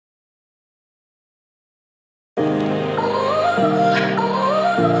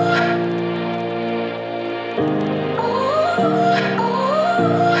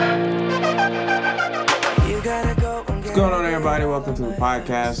welcome to the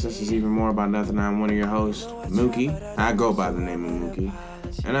podcast. This is Even More About Nothing. I'm one of your hosts, Mookie. I go by the name of Mookie.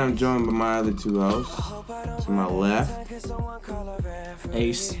 And I'm joined by my other two hosts. To my left,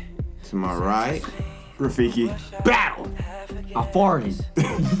 Ace. to my right, Rafiki. Battle! I farted.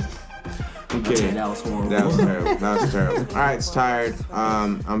 Okay, That was horrible. that was terrible. All right, it's tired.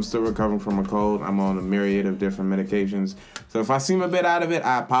 I'm still recovering from a cold. I'm on a myriad of different medications. So if I seem a bit out of it,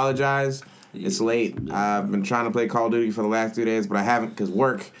 I apologize. It's late. I've been trying to play Call of Duty for the last 2 days, but I haven't because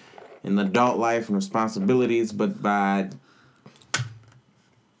work and adult life and responsibilities. But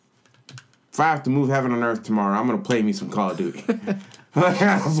if I have to move heaven and earth tomorrow, I'm going to play me some Call of Duty. I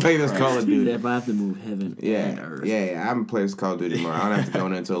gotta play this Call of Duty. If I have to move heaven and earth. Yeah. I'm going to play this Call of Duty tomorrow. I don't have to go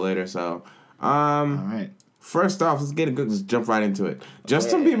into until later, so... All right. First off, let's jump right into it.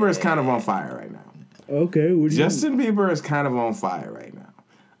 Justin Bieber is kind of on fire right now. Okay, what do you Justin Bieber is kind of on fire right now.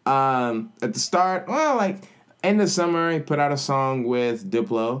 At the start, end of summer, he put out a song with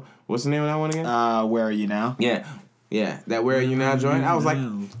Diplo. What's the name of that one again? Where are you now? Yeah, that Where Are You Now joint. I was like,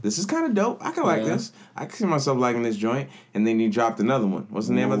 this is kind of dope. I can like this. I can see myself liking this joint. And then he dropped another one. What's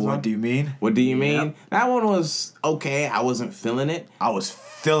the name of the song? What do you mean? What Do You Mean? That one was okay. I wasn't feeling it. I was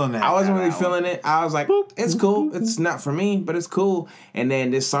feeling that. I wasn't really feeling it. I was like, it's cool. It's not for me, but it's cool. And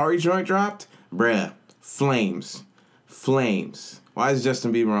then this Sorry joint dropped. Bruh. Flames. Why is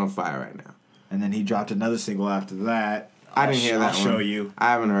Justin Bieber on fire right now? And then he dropped another single after that. I didn't hear that I'll one. show you.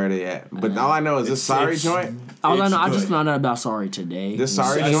 I haven't heard it yet. But all I know is this Sorry joint. I just found out about Sorry today. This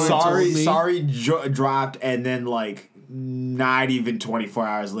Sorry joint. Sorry dropped, and then like not even 24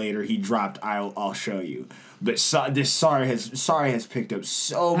 hours later, he dropped I'll show you. But this Sorry has picked up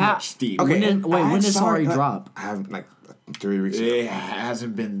so much steam. Okay, when did Sorry drop? I have like 3 weeks ago. It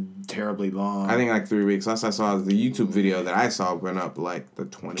hasn't been terribly long. I think like 3 weeks. Last I saw the YouTube video that I saw went up like the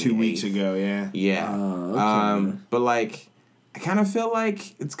 28th. 2 weeks ago, yeah. Yeah. Okay. But like, I kind of feel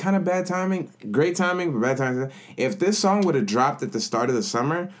like it's kind of bad timing. Great timing, but bad timing. If this song would have dropped at the start of the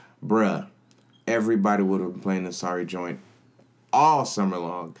summer, bruh, everybody would have been playing the Sorry joint all summer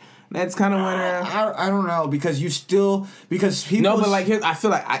long. That's kind of when I don't know because people. No, but like I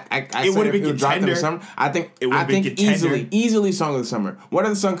feel like I it would have been contender. Dropped in the summer. I think easily song of the summer. What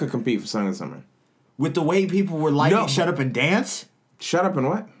other song could compete for song of the summer? With the way people were liking "Shut Up and Dance." Shut Up and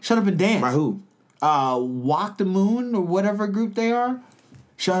what? Shut Up and Dance. By who? Walk the Moon or whatever group they are.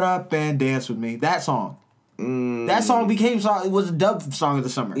 Shut Up and Dance with Me. That song. That song was a dub song of the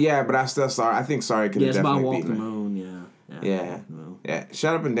summer. Yeah, but I think Sorry could have definitely beaten it. Walk the Moon. Yeah.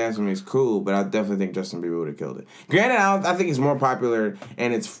 Shut Up and Dance with Me is cool, but I definitely think Justin Bieber would have killed it. Granted, I think he's more popular,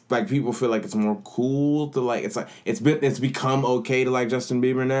 and it's like people feel like it's more cool to like. It's like it's become okay to like Justin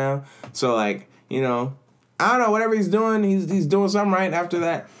Bieber now. So like I don't know, whatever he's doing, he's doing something right. After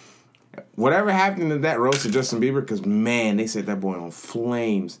that, whatever happened to that roast of Justin Bieber, because man, they set that boy on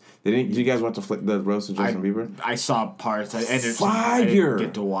flames. Did you guys watch the roast of Justin Bieber? I saw parts. I Fire. didn't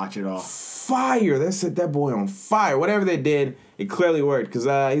get to watch it all. Fire! They set that boy on fire. Whatever they did, it clearly worked because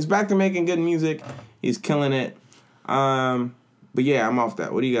he's back to making good music. He's killing it. But yeah, I'm off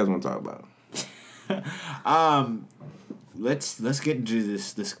that. What do you guys want to talk about? Let's get into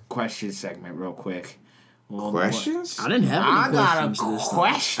this question segment real quick. Questions? I didn't have any questions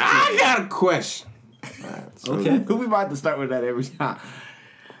this time. I got a question. Right, so Okay. We about to start with that every time.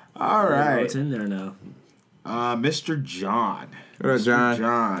 All right. What's in there now? Mr. John. What up, John?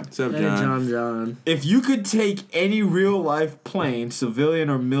 John. What's up, Hey, John. If you could take any real-life plane, civilian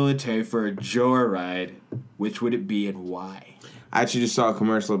or military, for a joyride, which would it be and why? I actually just saw a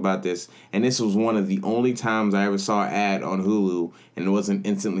commercial about this, and this was one of the only times I ever saw an ad on Hulu and wasn't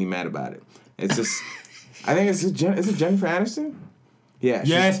instantly mad about it. It's just, I think is it Jennifer Aniston? Yeah.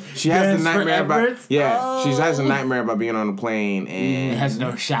 She has the nightmare about. Yeah, she has a nightmare about being on a plane and it has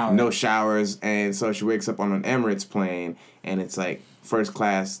no shower. No showers, and so she wakes up on an Emirates plane, and it's like first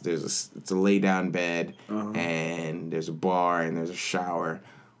class. It's a lay down bed, and there's a bar, and there's a shower.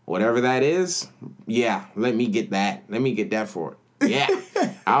 Whatever that is, yeah. Let me get that. Let me get that for it. Yeah,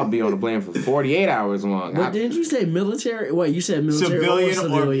 I'll be on the plane for 48 hours long. But didn't you say military? Wait, you said military civilian or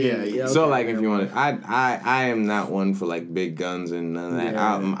civilian? yeah. So like, if you want it, I am not one for like big guns and none of that.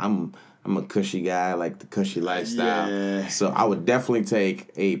 Yeah. I'm a cushy guy. I like the cushy lifestyle. Yeah. So I would definitely take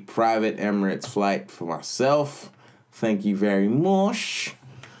a private Emirates flight for myself. Thank you very much.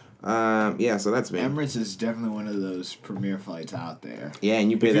 So that's me. Emirates is definitely one of those premier flights out there. Yeah, and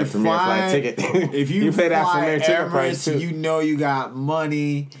you pay that premier flight ticket. If you pay that premier ticket Emirates, price too. you know you got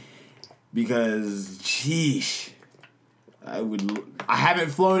money because, sheesh. I haven't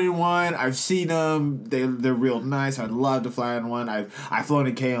flown in one. I've seen them. They're real nice. I'd love to fly in one. I've flown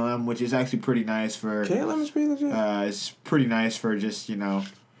in KLM, which is actually pretty nice for. KLM is pretty legit. It's pretty nice for just your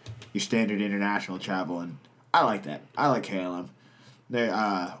standard international travel, and I like that. I like KLM. They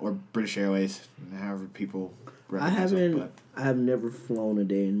or British Airways, however people. I have never flown a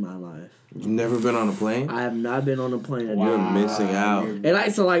day in my life. You've never been on a plane? I have not been on a plane. You're missing out. And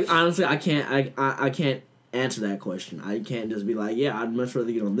honestly, I can't answer that question. I can't just be like, yeah, I'd much rather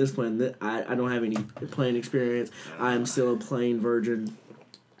get on this plane. I don't have any plane experience. I am still a plane virgin.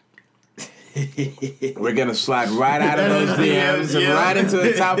 We're gonna slide right out of those DMs and right into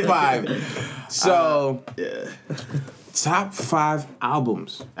the top 5. So, top 5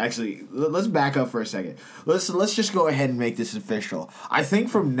 albums. Actually, let's back up for a second. Let's just go ahead and make this official. I think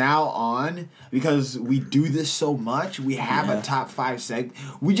from now on, because we do this so much, we have a top 5 segment.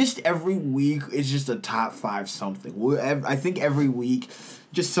 We just every week it's just a top 5 something. I think every week,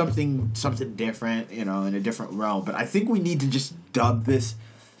 just something different, in a different realm. But I think we need to just dub this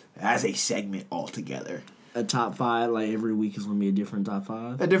as a segment altogether. A top 5, like every week is gonna be a different top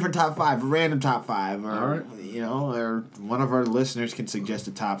 5. A different top 5, a random top 5, or all right. Or one of our listeners can suggest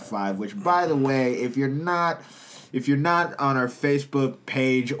a top 5. Which, by the way, if you're not on our Facebook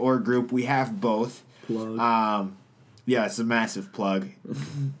page or group, we have both. Plug. Yeah, it's a massive plug.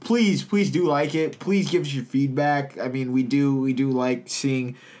 Please do like it. Please give us your feedback. I mean, we do like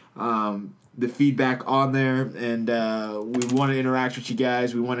seeing the feedback on there, and we want to interact with you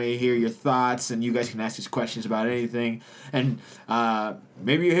guys. We want to hear your thoughts, and you guys can ask us questions about anything, and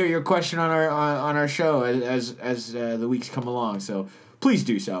maybe you hear your question on our show as the weeks come along. So please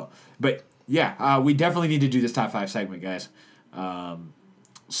do so. But yeah, we definitely need to do this top 5 segment, guys.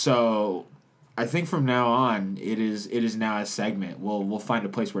 So I think from now on, it is now a segment. We'll find a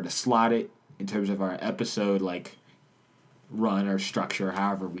place where to slot it in terms of our episode run or structure,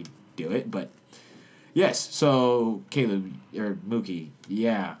 however we do it. But yes, so Caleb or Mookie,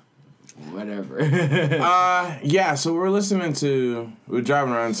 whatever. So we're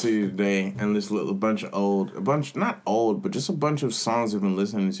driving around to you today and this little not old, but just a bunch of songs we've been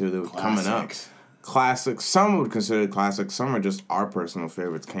listening to that were coming up. Classics. Some would consider classics. Some are just our personal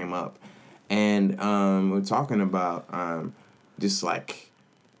favorites came up. And we're talking about just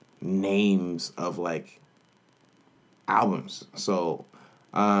names of albums. So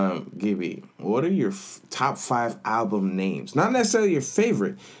Gibby, what are your top 5 album names? Not necessarily your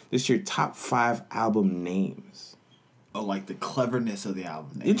favorite, just your top 5 album names. Oh, the cleverness of the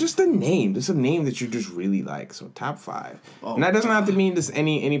album name. It's just a name. Just a name that you just really like. So top 5. And that doesn't have to mean just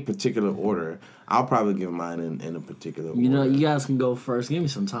any particular order. I'll probably give mine in a particular order. You guys can go first. Give me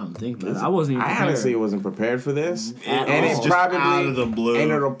some time to think about it. I wasn't even prepared. I honestly wasn't prepared for this. It's probably out of the blue. And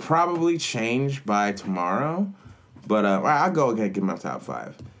it'll probably change by tomorrow. But I'll go ahead and give my top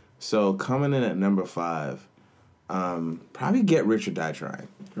 5. So coming in at number 5, probably Get Rich or Die Trying.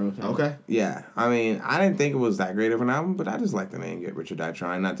 Okay. Yeah. I mean, I didn't think it was that great of an album, but I just like the name Get Rich or Die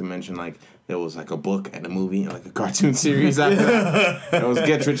Trying. Not to mention, there was a book and a movie and a cartoon series after that. There was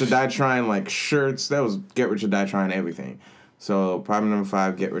Get Rich or Die Trying, shirts. That was Get Rich or Die Trying everything. So probably number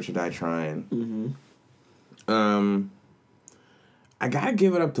 5, Get Rich or Die Trying. Mm-hmm. I gotta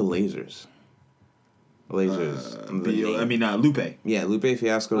give it up to Lasers. Lupe. Yeah, Lupe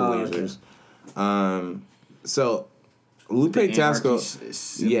Fiasco, Lasers. Okay. So Lupe Fiasco,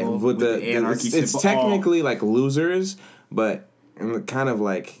 with the anarchy it's technically losers, but kind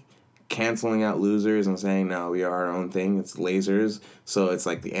of canceling out losers and saying no, we are our own thing. It's lasers, so it's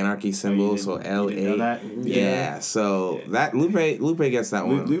the anarchy symbol. So LA, yeah. So that Lupe gets that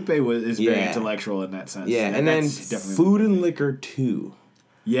one. Lupe is very intellectual in that sense. Yeah, and then Food and Liquor 2.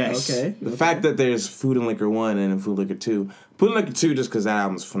 Yes. Okay. The fact that there's Food and Liquor 1 and Food and Liquor 2. Food and Liquor 2 just because that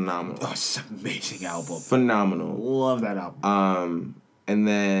album's phenomenal. Oh, it's an amazing album. Phenomenal. Love that album. And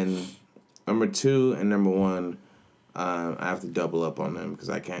then number 2 and number 1, I have to double up on them because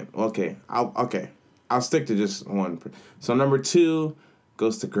I can't. I'll stick to just one. So number 2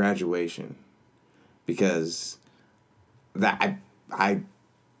 goes to Graduation because that I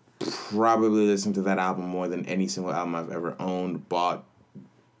probably listened to that album more than any single album I've ever owned, bought,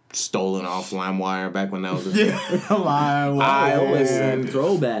 stolen off LimeWire back when that was a thing.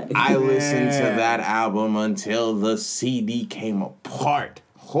 Throwback. I listened to that album until the CD came apart.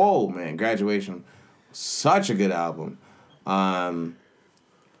 Oh man, Graduation, such a good album.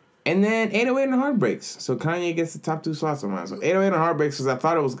 And then 808 and Heartbreaks. So Kanye gets the top 2 slots on mine. So 808 and Heartbreaks because I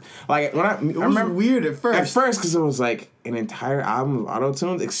thought it was like when I remember weird at first. At first because it was like an entire album of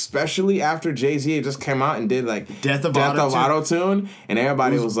auto-tunes, especially after Jay-Z had just came out and did like Death of Auto-Tune. And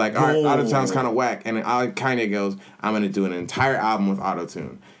everybody was like, all right, auto-tune's kind of whack. And Kanye goes, I'm going to do an entire album with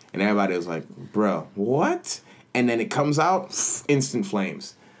auto-tune. And everybody was like, bro, what? And then it comes out, instant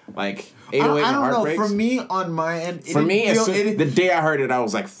flames. Like 808 I don't know. Heartbreaks. For me, on my end, the day I heard it, I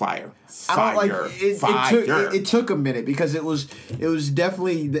was like, fire. It took a minute because it was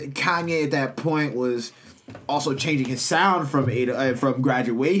definitely Kanye at that point was also changing his sound from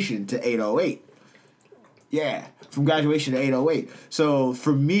Graduation to 808. Yeah, from Graduation to 808. So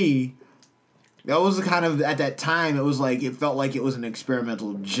for me, that was kind of at that time. It was like it felt like it was an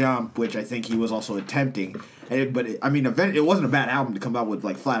experimental jump, which I think he was also attempting. It wasn't a bad album to come out with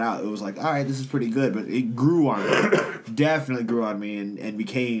like flat out. It was like, all right, this is pretty good, but it grew on me. Definitely grew on me and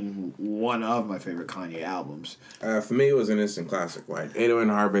became one of my favorite Kanye albums. For me, it was an instant classic. Like 808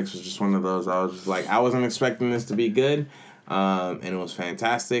 and Heartbreaks was just one of those. I was just like, I wasn't expecting this to be good, and it was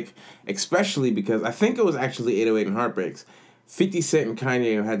fantastic. Especially because I think it was actually 808 and Heartbreaks. 50 Cent and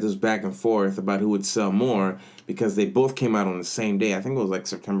Kanye had this back and forth about who would sell more because they both came out on the same day. I think it was like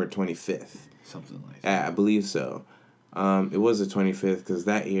September 25th. Something like that. Yeah, I believe so. It was the 25th because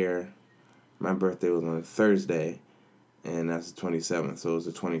that year, my birthday was on a Thursday, and that's the 27th, so it was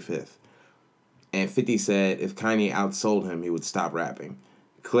the 25th. And 50 said if Kanye outsold him, he would stop rapping.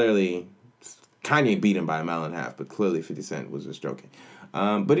 Clearly, Kanye beat him by a mile and a half, but clearly 50 Cent was just joking.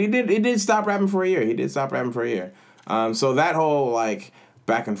 But he did stop rapping for a year. So that whole, like,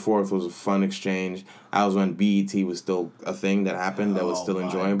 back and forth was a fun exchange. That was when BET was still a thing that happened that was still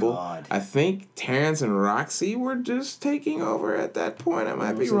enjoyable. God. I think Terrence and Roxy were just taking over at that point. I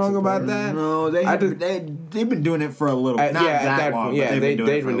might be wrong about that. No, they've been doing it for a little not that long. Yeah, they've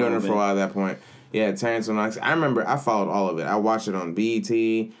been doing it for a while at that point. Yeah, Terrence and Roxy. I remember I followed all of it. I watched it on BET,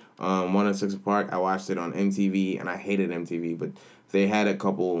 106 Park. I watched it on MTV, and I hated MTV, but they had a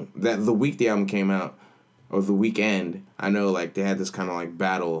couple the week the album came out. Or the weekend, I know, like, they had this kind of, like,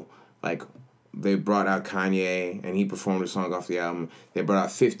 battle. Like, they brought out Kanye, and he performed a song off the album. They brought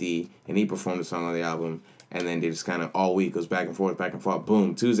out 50, and he performed a song on the album. And then they just kind of, all week, goes back and forth.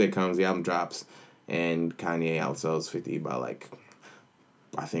 Boom, Tuesday comes, the album drops, and Kanye outsells 50 by, like,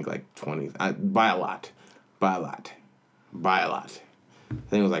 I think, like, 20. By a lot. I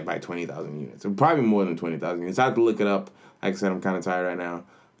think it was, like, by 20,000 units. Probably more than 20,000 units. I have to look it up. Like I said, I'm kind of tired right now.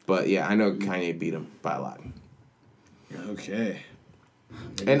 But, yeah, I know Kanye beat him by a lot. Okay.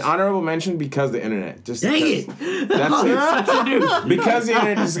 An honorable mention because the internet. Just Dang because, it! That's it. Because the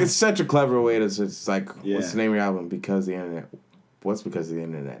internet is it's such a clever way to just like, Yeah. what's the name of your album? Because the internet. What's because of the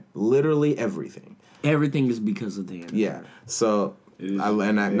internet? Literally everything. Everything is because of the internet. Yeah. So, not to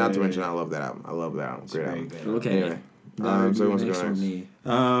very- mention, I love that album. Great album. good. Okay. Anyway. Now So you who wants to next go on next? me.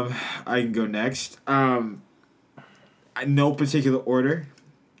 I can go next. No particular order.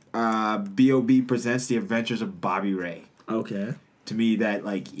 B.O.B. presents The Adventures of Bobby Ray. Okay. To me, that,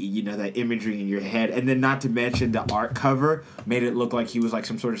 like, you know, that imagery in your head, and then not to mention the art cover made it look like he was like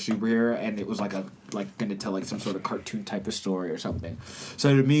some sort of superhero, and it was like gonna tell like some sort of cartoon type of story or something.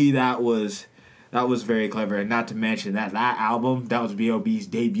 So to me, that was very clever, and not to mention that album, that was B.O.B.'s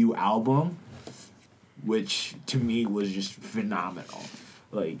debut album, which to me was just phenomenal.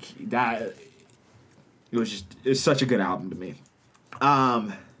 Like that, it's such a good album to me.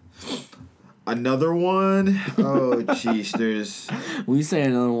 Another one. Oh, jeez. There's. When you say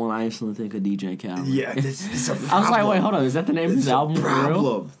another one, I instantly think of DJ Khaled. Yeah, this is a problem. I was like, wait, hold on. Is that the name of his album for real?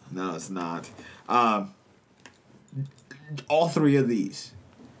 Problem. No, it's not. All three of these.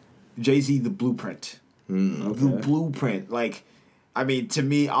 Jay-Z, The Blueprint. The Blueprint. Like, I mean, to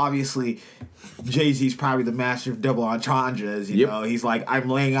me, obviously, Jay-Z's probably the master of double entendres. You know, he's like, I'm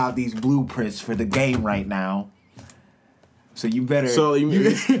laying out these blueprints for the game right now. So you better. So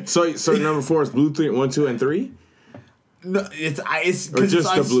number 4 is Blueprint 1, 2, and 3? No, it's Or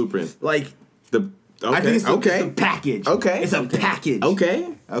just the Blueprint? Like The okay. I think it's okay. the package. Okay. It's a package.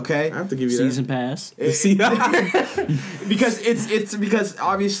 Okay. Okay. I have to give you Season pass. that. Because it's because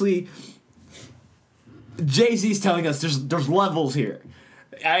obviously Jay-Z's telling us there's levels here.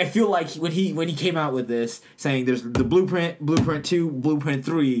 I feel like when he came out with this, saying there's the blueprint 2, blueprint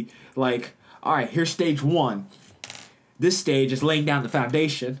 3, like, all right, here's stage 1. This stage is laying down the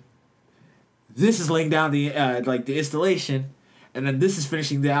foundation. This is laying down the the installation, and then this is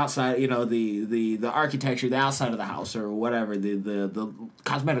finishing the outside, you know, the architecture, the outside of the house or whatever, the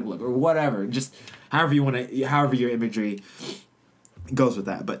cosmetic look or whatever. Just however your imagery goes with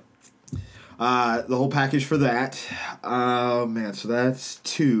that. But The whole package for that. Man, so that's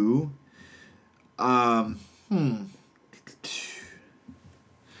 2. I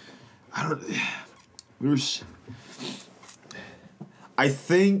don't. There's. I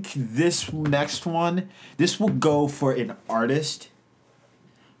think this next one, this will go for an artist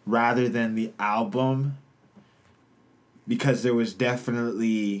rather than the album, because there was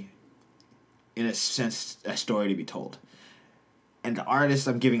definitely, in a sense, a story to be told. And the artist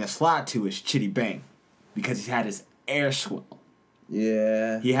I'm giving a slot to is Chitty Bang, because he had his Air Swell.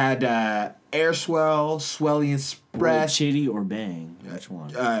 Yeah. He had Air Swell, Swelly Express. Chitty or Bang? Which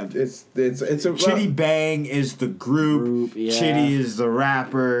one? It's a Chitty Bang is the group. Yeah. Chitty is the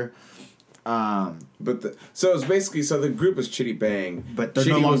rapper. So it's basically, the group is Chitty Bang, But they're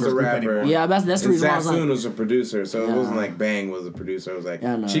Chitty no longer was the a group rapper. anymore. Yeah, that's the And reason why I was Zafoon like, was a producer, so it Yeah. wasn't like Bang was a producer. It was like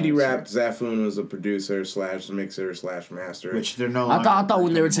Yeah, no, Chitty it's- rapped, Zafoon was a producer / mixer / master. Which they're no I longer. thought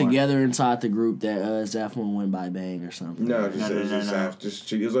when they were anymore. together inside the group that Zaphon went by Bang or something. No, it was just No. just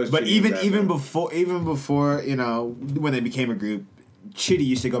Chitty. It was always But Chitty and even Zafoon. before when they became a group, Chitty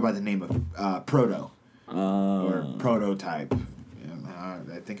used to go by the name of Proto or Prototype.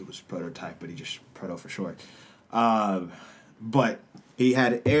 I think it was Prototype, but he just Proto for short. But he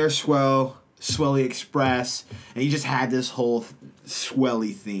had Air Swell, Swelly Express, and he just had this whole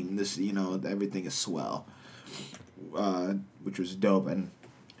swelly theme. This everything is swell, which was dope, and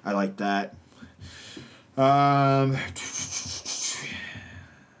I like that.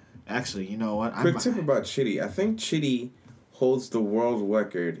 Actually, you know what? Quick tip about Chitty. I think Chitty holds the world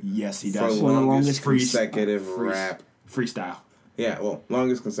record. Yes, he for does. longest consecutive rap. Freestyle. Yeah, well,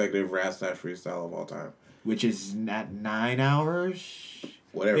 longest consecutive rap / freestyle of all time. Which is at 9 hours.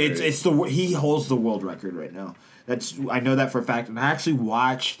 Whatever. He holds the world record right now. I know that for a fact, and I actually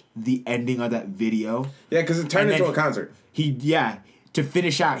watched the ending of that video. Yeah, because it turned And into then a concert. To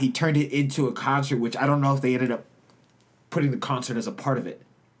finish out, he turned it into a concert, which I don't know if they ended up putting the concert as a part of it.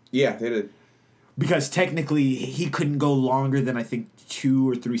 Yeah, they did. Because technically, he couldn't go longer than I think 2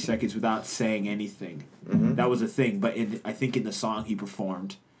 or 3 seconds without saying anything. Mm-hmm. That was a thing. But I think in the song he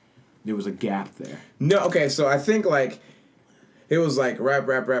performed, there was a gap there. No, okay, so I think it was rap,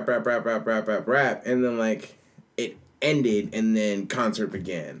 and then it ended, and then concert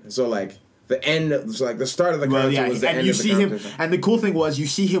began. So the end, the start of the concert was the end of the concert. And the cool thing was, you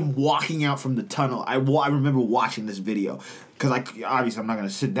see him walking out from the tunnel. I remember watching this video. Because obviously I'm not going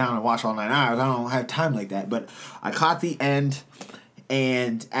to sit down and watch all 9 hours. I don't have time like that. But I caught the end,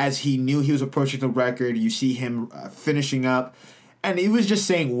 and as he knew he was approaching the record, you see him finishing up. And he was just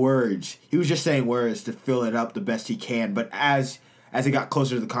saying words. He was just saying words to fill it up the best he can. But as it got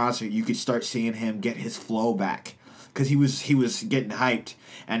closer to the concert, you could start seeing him get his flow back. Because he was getting hyped.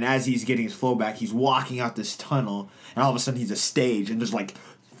 And as he's getting his flow back, he's walking out this tunnel. And all of a sudden he's a stage. And there's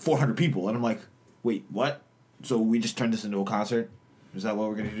 400 people. And I'm like, wait, what? So we just turned this into a concert? Is that what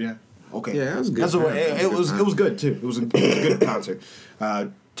we're gonna do now? Okay. Yeah, it was good. It was good too. It was a good concert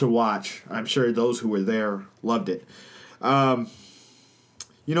to watch. I'm sure those who were there loved it. You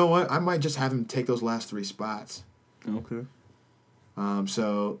know what? I might just have him take those last 3 spots. Okay.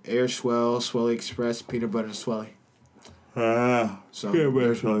 So Air Swell, Swelly Express, Peanut Butter and Swelly. So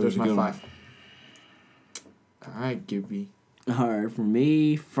there's my 5. All right, Gibby. All right, for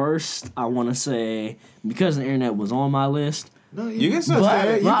me, first, I want to say, because the internet was on my list. No, You can still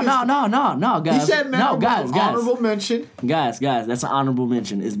say it. No, guys. He said guys. honorable mention. Guys, that's an honorable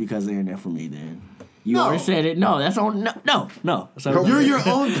mention. It's because of the internet for me, then. You No. already said it. No, that's on. No. So, You're your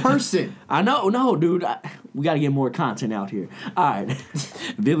own person. I know, no, dude. We got to get more content out here. All right.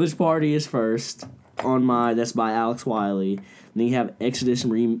 Village Party is first on my. That's by Alex Wiley. Then you have Exodus,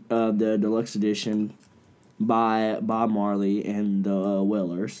 the deluxe edition by Bob Marley and the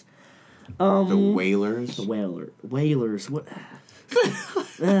Wailers. The Wailers. Wailers. What?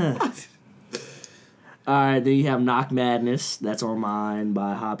 All right. Then you have Knock Madness. That's on mine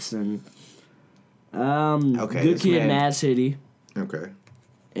by Hobson. Okay, Good this Kid, man- Mad City, Okay.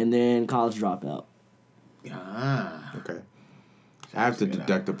 and then College Dropout. Okay. I have to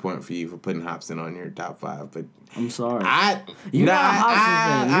deduct a point for you for putting Hobson on your top 5, but I'm sorry. You're You're not a Hobson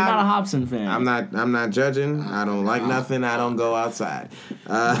fan. You're not a Hobson fan. I'm not judging. I don't like nothing. I don't go outside.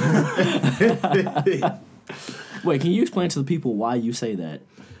 Wait, can you explain to the people why you say that?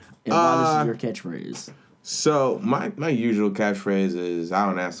 And why this is your catchphrase? So my usual catchphrase is I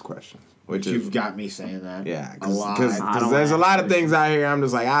don't ask questions, which is You've got me saying that. yeah, a lot. because there's a lot of things out here. I'm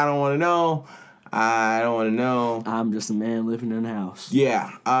just like I don't want to know. I don't want to know. I'm just a man living in a house. Yeah.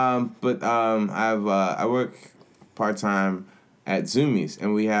 I work part-time at Zoomies,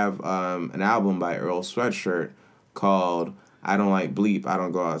 and we have an album by Earl Sweatshirt called I don't like bleep. I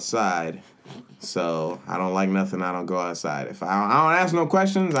don't go outside. So I don't like nothing. I don't go outside. If I don't ask no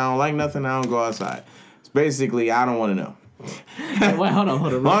questions, I don't like nothing. I don't go outside. It's basically I don't want to know. Wait, hold on.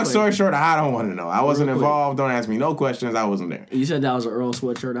 Real Long quick. story short, I don't want to know. I wasn't Real quick. involved. Don't ask me no questions. I wasn't there. You said that was an Earl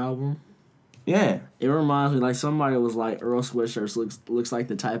Sweatshirt album? Yeah. It reminds me, like, somebody was like, Earl Sweatshirts looks like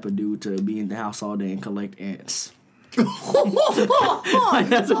the type of dude to be in the house all day and collect ants. Like,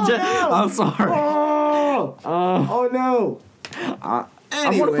 that's I'm sorry. Oh no.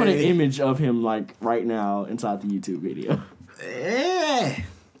 I want to put an image of him, like, right now inside the YouTube video.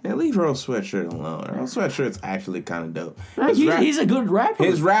 Yeah, leave Earl Sweatshirt alone. Earl Sweatshirt's actually kind of dope. Like, he's a good rapper.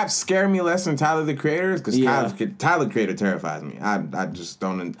 His raps scare me less than Tyler the Creator's because Yeah. Tyler the Creator terrifies me. I just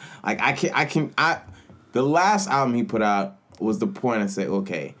don't like. The last album he put out was the point I said,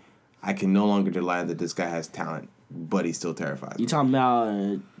 okay, I can no longer deny that this guy has talent, but he still terrifies me. You talking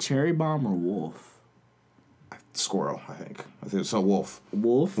about Cherry Bomb or Wolf? Squirrel, I think so. Wolf.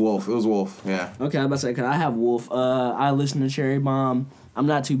 Wolf? Wolf. It was Wolf. Yeah. Okay, I was about to say, because I have Wolf. I listen to Cherry Bomb. I'm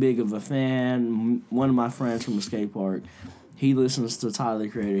not too big of a fan. One of my friends from the skate park, he listens to Tyler the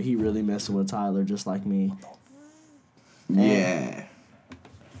Creator. He really messing with Tyler just like me. Yeah.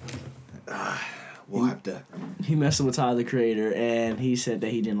 We'll have to. He messing with Tyler the Creator, and he said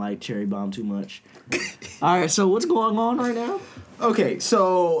that he didn't like Cherry Bomb too much. All right, so what's going on right now? Okay,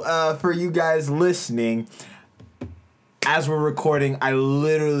 so for you guys listening, as we're recording, I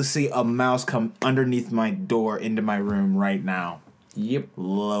literally see a mouse come underneath my door into my room right now. Yep.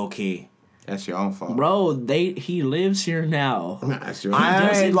 Low key. That's your own fault. Bro, he lives here now. That's your own I-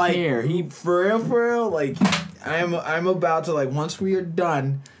 doesn't like care. He- for real, like I'm about to, like, once we are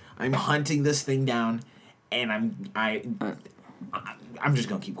done, I'm hunting this thing down, and I'm just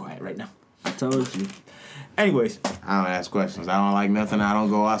gonna keep quiet right now. I told you. Anyways, I don't ask questions. I don't like nothing. I don't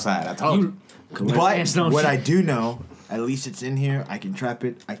go outside. I told you. but what I do know, at least it's in here. I can trap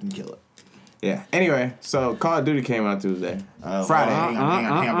it. I can kill it. Yeah. Anyway, so Call of Duty came out Tuesday. Friday. Hang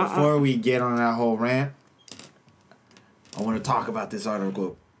on. Before we get on that whole rant, I want to talk about this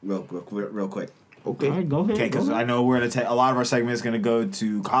article real quick. Okay. All right, go ahead. Okay, because I know we're gonna a lot of our segment is gonna go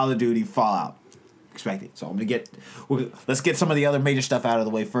to Call of Duty Fallout. Expect it. So I'm gonna let's get some of the other major stuff out of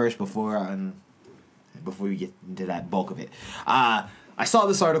the way first before we get into that bulk of it. I saw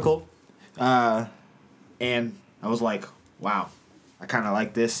this article, and I was like, wow, I kind of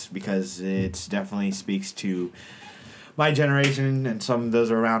like this because it definitely speaks to my generation and some of those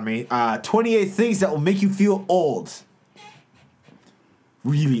around me. 28 things that will make you feel old.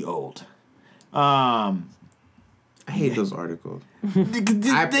 Really old. I hate those articles. They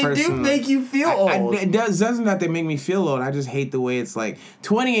do make you feel old. It doesn't that they make me feel old. I just hate the way it's like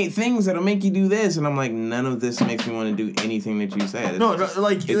 28 things that'll make you do this, and I'm like, none of this makes me want to do anything that you say.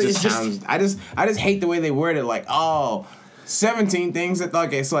 Like It just sounds. I just hate the way they word it. Like, 17 things that.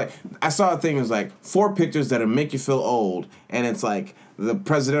 Okay, it's like I saw a thing. It was like 4 pictures that'll make you feel old, and it's like the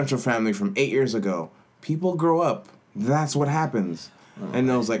presidential family from 8 years ago. People grow up. That's what happens. And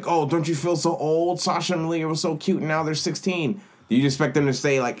it was like, oh, don't you feel so old? Sasha and Malia were so cute, and now they're 16. Do you expect them to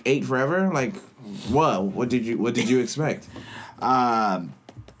stay like 8 forever? Like, what? What did you expect? I'm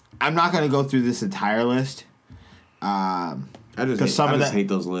not gonna go through this entire list. I just hate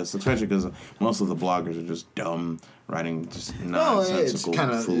those lists, especially because most of the bloggers are just dumb, writing just nonsensical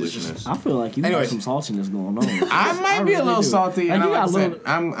foolishness. I feel like you got some saltiness going on. I might be a little salty, and Like, like I said,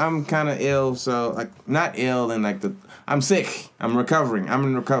 I'm kind of ill, so like not ill, and like I'm sick. I'm recovering. I'm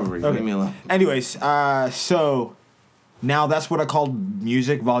in recovery. Okay. Leave me alone. Anyways, so now that's what I called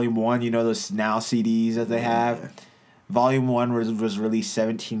Music Volume 1. You know those Now CDs that they have? Volume 1 was released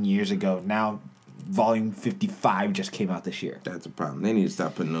 17 years ago. Now Volume 55 just came out this year. That's a problem. They need to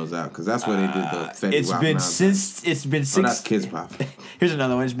stop putting those out because that's where they did the Fetty It's Wap been now. six. That's Kids Pop. Here's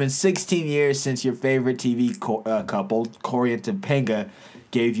another one. It's been 16 years since your favorite TV couple, Corey and Topanga,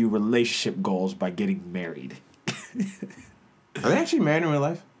 gave you relationship goals by getting married. Are they actually married in real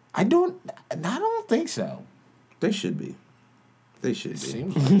life? I don't think so. They should be. They should be.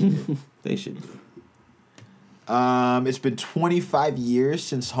 Seems like They should be. It's been 25 years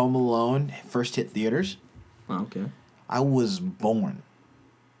since Home Alone first hit theaters. Okay. I was born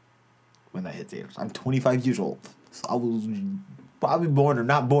when that hit theaters. I'm 25 years old. So I was probably born or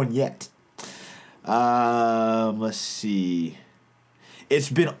not born yet. Let's see. It's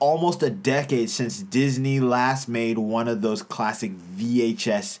been almost a decade since Disney last made one of those classic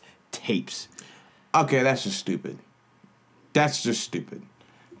VHS tapes. Okay, that's just stupid. That's just stupid.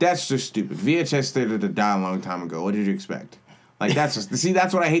 VHS started to die a long time ago. What did you expect? Like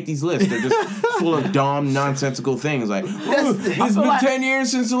that's what I hate these lists. They're just full of dumb, nonsensical things. Like it's been 10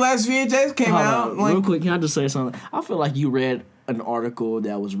 years since the last VHS came out. Like, real quick, can I just say something? I feel like you read an article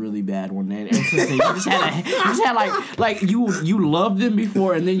that was really bad one day. And you just had like you loved them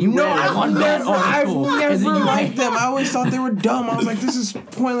before, and then you read one bad article. I've never liked them. I always thought they were dumb. I was like, this is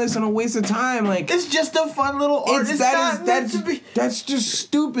pointless and a waste of time. Like it's just a fun little art. That's just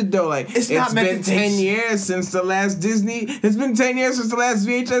stupid though. Like it's not meant been 10 years since the last Disney. It's been 10 years since the last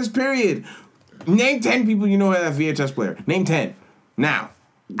VHS period. Name 10 people you know who have a VHS player. Name 10 now.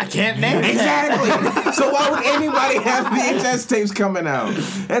 I can't name it. Exactly. So why would anybody have VHS tapes coming out?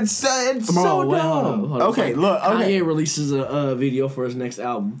 It's so dumb. Hold on. Okay, look. Okay. Kanye releases a video for his next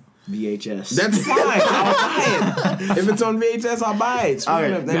album. VHS. That's fine. I'll buy it. If it's on VHS, I'll buy it.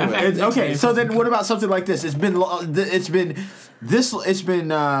 Okay. So then, what about something like this? It's been.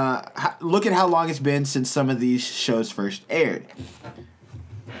 Look at how long it's been since some of these shows first aired.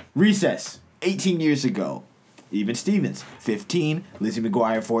 Recess, 18 years ago. Even Stevens, 15. Lizzie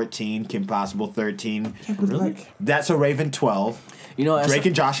McGuire, 14. Kim Possible, 13. That's a Raven, 12. You know, Drake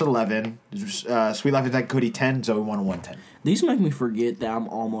and Josh, 11. Sweet Life of Zach Cody, 10. Zoe 101, 10. These make me forget that I'm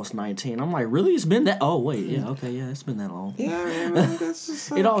almost 19. I'm like, really? It's been that? Oh, wait. Yeah, okay. Yeah, it's been that long. Yeah, man. That's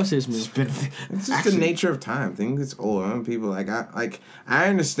just like, it always hits me. It's just the nature of time. Things get old. People I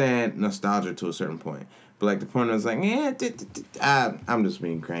understand nostalgia to a certain point. But like the point is like, I'm just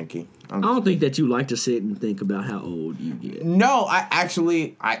being cranky. I don't think that you like to sit and think about how old you get. No, I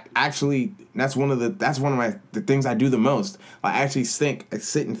actually that's one of the things I do the most. I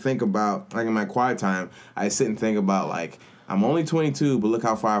sit and think about, like in my quiet time, I sit and think about like I'm only 22, but look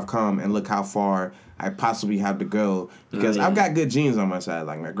how far I've come and look how far I possibly have to go because I've got good genes on my side.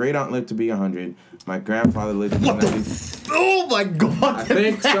 Like my great aunt lived to be 100. My grandfather lived to be 90. Oh my God! I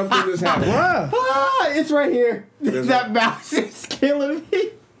think something just happened. It's right here. That mouse is killing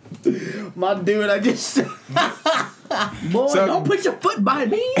me. My dude, I just... Boy, don't put your foot by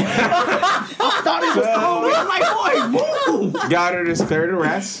me. I thought it was cold. I'm like, boy, move. Got her to clear the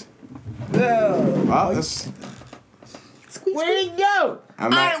rest. Well, where'd he go?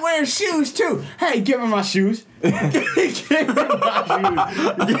 I ain't wearing shoes, too. Hey, give me my shoes. Give me my shoes.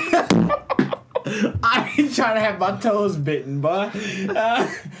 I ain't trying to have my toes bitten, bud.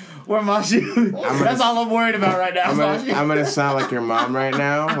 Where my shoes? That's all I'm worried about right now. I'm gonna sound like your mom right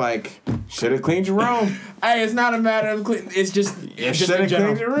now. Like, should have cleaned your room. Hey, it's not a matter of clean. It's just should have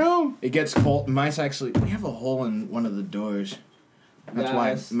cleaned your room. It gets cold. Mice actually. We have a hole in one of the doors. That's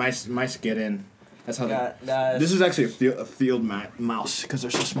why mice get in. That's how they. This is actually a field mouse because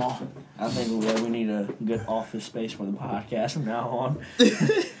they're so small. I think we need a good office space for the podcast from now on.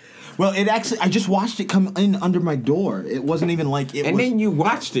 Well, I just watched it come in under my door. It wasn't even like it was... And then you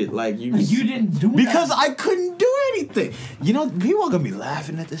watched it, like you didn't do it. Because I couldn't do anything. You know, people are going to be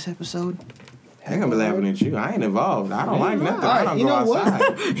laughing at this episode. They're going to be laughing at you. I ain't involved. I don't like nothing. I don't go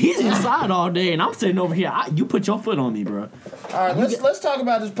outside. He's inside all day, and I'm sitting over here. You put your foot on me, bro. All right, let's talk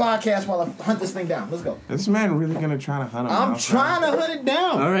about this podcast while I hunt this thing down. Let's go. This man really going to try to hunt him I'm trying to hunt it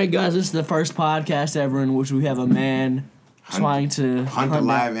down. All right, guys, this is the first podcast ever in which we have a man... trying to hunt a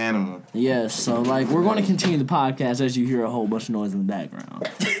live animal. Yes, so like we're going to continue the podcast as you hear a whole bunch of noise in the background.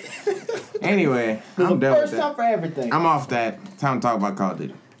 Anyway, I'm done with that. First time for everything. I'm off that. Time to talk about Call of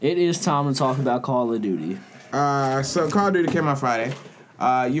Duty. It is time to talk about Call of Duty. So Call of Duty came out Friday.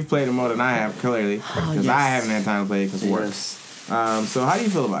 You've played it more than I have, clearly, because I haven't had time to play it because of work. So how do you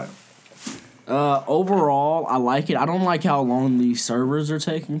feel about it? Overall, I like it. I don't like how long these servers are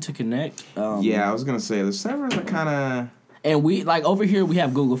taking to connect. Yeah, I was gonna say the servers are kind of. And we like over here we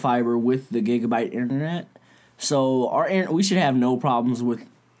have Google Fiber with the gigabyte internet, so we should have no problems with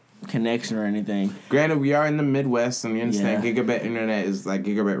connection or anything. Granted, we are in the Midwest, and we understand gigabit internet is like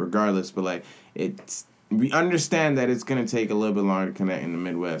gigabit regardless, but like we understand that it's gonna take a little bit longer to connect in the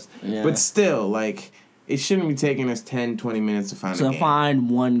Midwest. Yeah. But still, like it shouldn't be taking us 10, 20 minutes to find a game. Find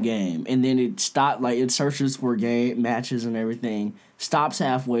one game, and then it it searches for game matches and everything, stops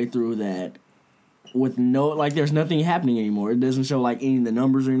halfway through that. With there's nothing happening anymore. It doesn't show like any of the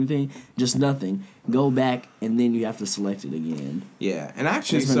numbers or anything. Just nothing. Go back and then you have to select it again. Yeah, and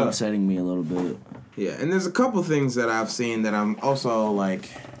actually, it's been upsetting me a little bit. Yeah, and there's a couple things that I've seen that I'm also like.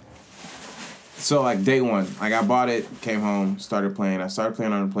 So like day one, like I bought it, came home, started playing. I started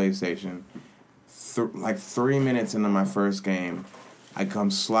playing on the PlayStation. 3 minutes into my first game, I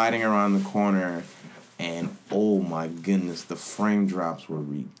come sliding around the corner. And oh my goodness, the frame drops were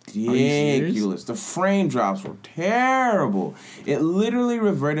serious? ridiculous. The frame drops were terrible. It literally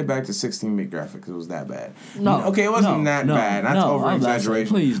reverted back to 16-bit graphics. It was that bad. No, Okay, it wasn't no, that no, bad. That's no, over I'm about to say,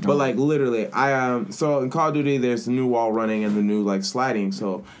 exaggeration. please don't. But like literally, so in Call of Duty, there's the new wall running and the new like sliding.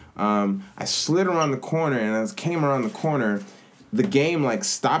 So I slid around the corner, and as I came around the corner, the game like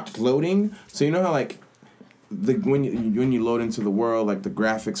stopped loading. So you know how like when you load into the world, like the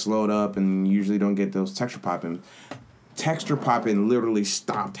graphics load up, and you usually don't get those texture pop-ins. Texture pop-in literally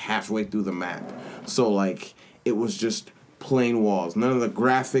stopped halfway through the map. So like it was just plain walls. None of the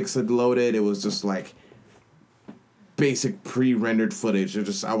graphics had loaded. It was just like basic pre-rendered footage.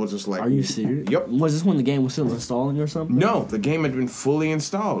 I was just like, Are you serious? Yep. Was this when the game was still installing or something? No, the game had been fully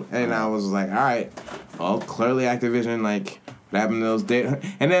installed, and I was like, all right, well, clearly Activision, like, what happened to those data?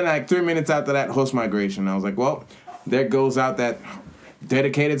 And then, like, 3 minutes after that, host migration, I was like, well, there goes out that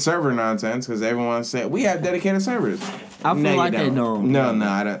dedicated server nonsense, because everyone said, we have dedicated servers. I feel like they don't. No,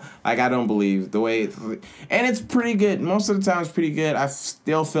 I don't. Like, I don't believe the way and it's pretty good. Most of the time, it's pretty good. I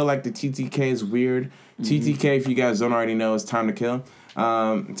still feel like the TTK is weird. TTK, if you guys don't already know, is time to kill.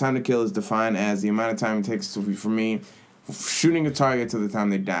 Time to kill is defined as the amount of time it takes for me shooting a target to the time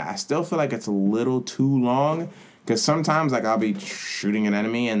they die. I still feel like it's a little too long, because sometimes like I'll be shooting an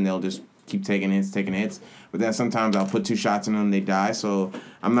enemy and they'll just keep taking hits, but then sometimes I'll put 2 shots in them and they die. So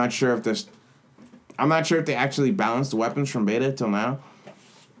I'm not sure if they actually balanced the weapons from beta till now.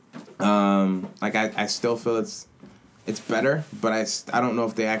 Like I still feel it's better, but I don't know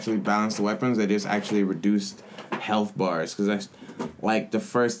if they actually balanced the weapons. They just actually reduced health bars, because like the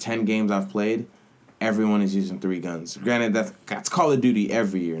first 10 games I've played, everyone is using 3 guns. Granted, that's Call of Duty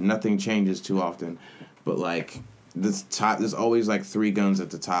every year. Nothing changes too often, but like there's always like 3 guns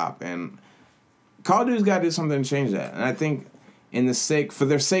at the top, and Call of Duty's got to do something to change that. And I think for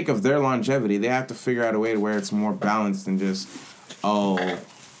their sake of their longevity, they have to figure out a way to where it's more balanced than just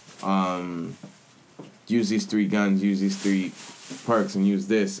use these 3 guns, use these 3 perks, and use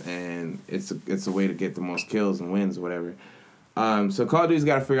this, and it's a way to get the most kills and wins, or whatever. So Call of Duty's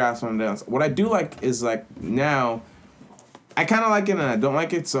got to figure out something else. What I do like is like now, I kind of like it and I don't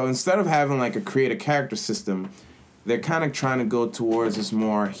like it. So instead of having like a create a character system, they're kind of trying to go towards this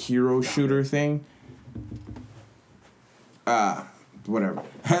more hero shooter thing. Whatever.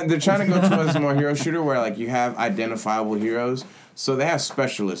 They're trying to go towards more hero shooter where like you have identifiable heroes. So they have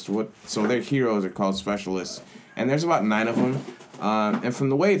specialists. So their heroes are called specialists, and there's about 9 of them. And from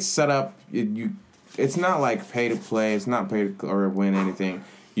the way it's set up, it's not like pay to play. It's not pay to or win anything.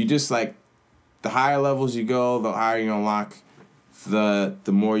 You just like the higher levels you go, the higher you unlock. The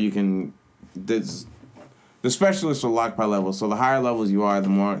more you can. The specialists are locked by level. So the higher levels you are, the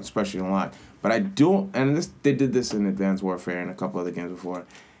more special you unlock. But I don't, and they did this in Advanced Warfare and a couple other games before.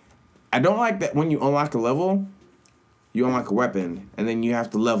 I don't like that when you unlock a level, you unlock a weapon, and then you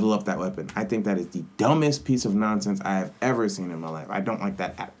have to level up that weapon. I think that is the dumbest piece of nonsense I have ever seen in my life. I don't like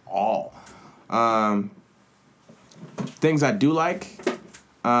that at all. Things I do like,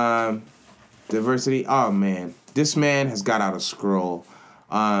 diversity. Oh man, this man has got out a scroll.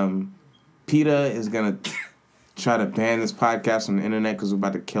 PETA is gonna try to ban this podcast from the internet because we're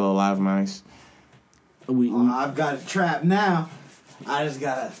about to kill a lot of mice. I've got it trapped now. I just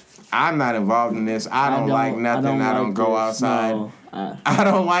gotta. I'm not involved in this. I don't like nothing. I don't go outside. No, I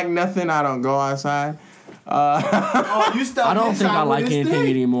don't like nothing. I don't go outside. You stuck I don't think I like anything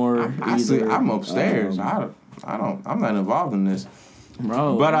anymore. I'm upstairs. I'm not involved in this.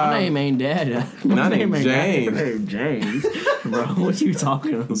 Bro, but, my name ain't Dad. My name ain't James. My name James. Bro, what you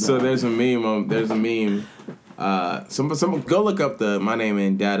talking about? So there's a meme. Some go look up my name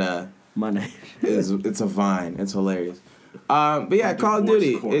ain't Dada. My name it's a Vine. It's hilarious. But yeah, Call of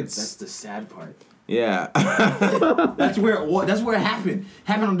Duty. That's the sad part. Yeah. That's where it happened.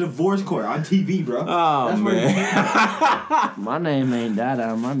 Happened on divorce court on TV, bro. Oh that's man. My name ain't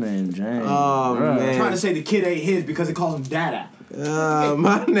Dada. My name James. Oh bro. man. I'm trying to say the kid ain't his because it calls him Dada.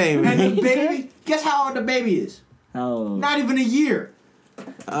 My name. And the baby. Guess how old the baby is? Oh. Not even a year.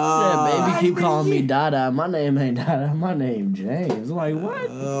 Said, baby, keep calling me Dada. My name ain't Dada. My name James. I'm like, what?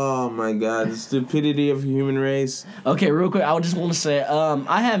 Oh my god, the stupidity of the human race. Okay, real quick, I just want to say,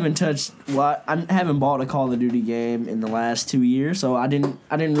 I haven't bought a Call of Duty game in the last 2 years, so I didn't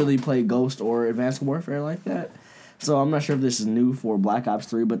really play Ghost or Advanced Warfare like that. So I'm not sure if this is new for Black Ops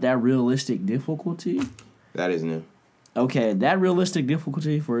 3, but that realistic difficulty. That is new. Okay, that realistic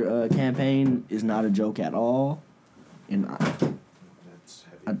difficulty for campaign is not a joke at all, and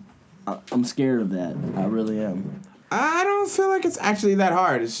I'm scared of that. I really am. I don't feel like it's actually that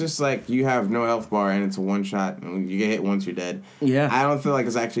hard. It's just like you have no health bar and it's a one shot and you get hit once you're dead. Yeah. I don't feel like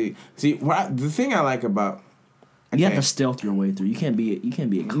it's actually the thing I like about You have to stealth your way through. You can't be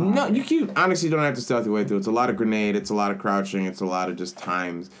a cop. no, you honestly don't have to stealth your way through. It's a lot of grenade. It's a lot of crouching. It's a lot of just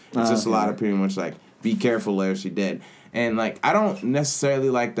times. It's just a lot of pretty much like be careful or else you're dead. And like I don't necessarily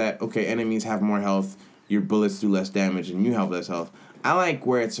like that. Okay, enemies have more health. Your bullets do less damage and you have less health. I like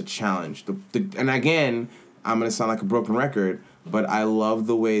where it's a challenge. And again, I'm gonna sound like a broken record, but I love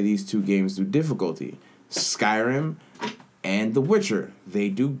the way these two games do difficulty. Skyrim and The Witcher, they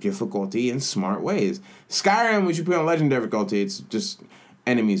do difficulty in smart ways. Skyrim, which you put on Legend difficulty, it's just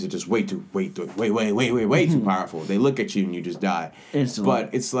enemies are just way too powerful. They look at you and you just die. Instantly.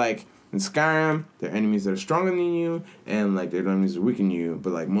 But it's like in Skyrim, there are enemies that are stronger than you, and like there are enemies that weaken you.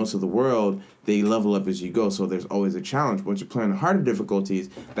 But like most of the world, they level up as you go, so there's always a challenge. Once you play on the harder difficulties,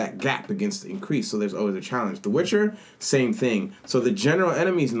 that gap begins to increase, so there's always a challenge. The Witcher, same thing. So the general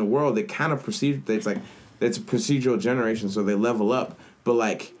enemies in the world, they kind of proceed. It's like it's a procedural generation, so they level up. But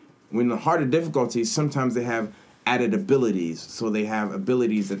like when the harder difficulties, sometimes they have added abilities. So they have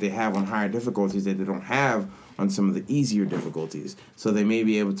abilities that they have on higher difficulties that they don't have on some of the easier difficulties. So they may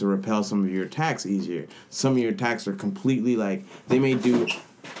be able to repel some of your attacks easier. Some of your attacks are completely like, they may do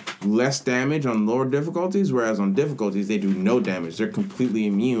less damage on lower difficulties, whereas on difficulties they do no damage. They're completely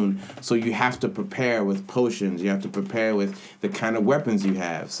immune. So you have to prepare with potions. You have to prepare with the kind of weapons you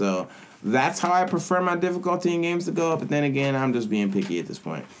have. So that's how I prefer my difficulty in games to go. But then again, I'm just being picky at this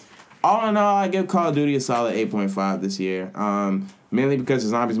point. All in all, I give Call of Duty a solid 8.5 this year. Mainly because the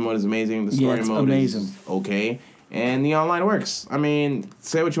zombies mode is amazing. The story mode is okay. And the online works. I mean,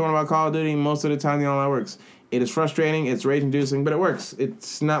 say what you want about Call of Duty, most of the time the online works. It is frustrating, it's rage-inducing, but it works.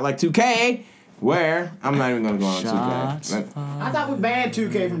 It's not like 2K, where I'm not even going to go on 2K. I thought we banned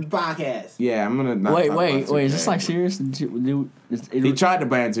 2K from the podcast. Yeah, I'm going to not Wait, is this like serious? He tried to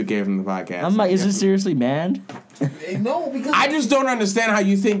ban 2K from the podcast. I'm like, is it seriously banned? No, because I just don't understand how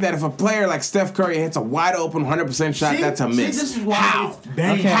you think that if a player like Steph Curry hits a wide open 100% shot, that's a miss. This is why How? it's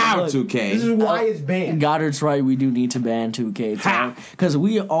banned. Okay, How, look, 2K? This is why it's banned. Goddard's right. We do need to ban 2K. How? Because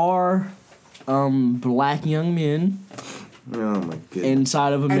we are black young men Oh, my goodness.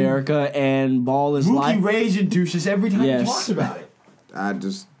 inside of America, and ball is Mookie life. rage induces every time Yes. he talks about it. I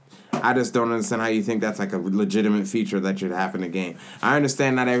just don't understand how you think that's like a legitimate feature that should happen in a game. I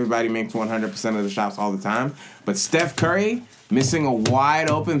understand not everybody makes 100% of the shots all the time, but Steph Curry missing a wide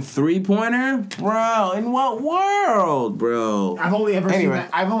open 3-pointer? Bro, in what world, bro? I've only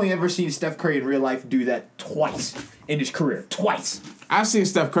ever seen Steph Curry in real life do that twice in his career. Twice. I've seen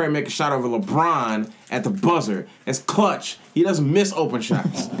Steph Curry make a shot over LeBron at the buzzer. It's clutch. He doesn't miss open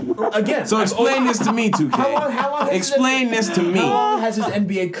shots. Again. So explain this to me, 2K. How long has Explain this to me. How long has his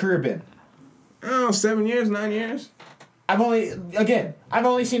NBA career been? Oh, 7 years, 9 years? I've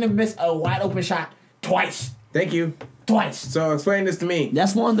only seen him miss a wide open shot twice. Thank you. Twice. So explain this to me.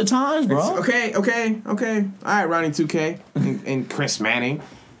 That's one of the times, bro. Okay. All right, Ronnie 2K and Chris Manning.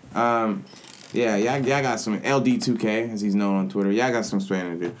 Yeah, y'all got some LD2K, as he's known on Twitter. Y'all got some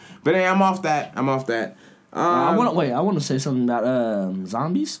explaining to do. But hey, I'm off that. I want to say something about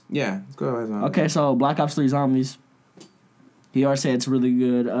zombies. Yeah, go ahead. Zombie. Okay, so Black Ops 3 Zombies. He already said it's really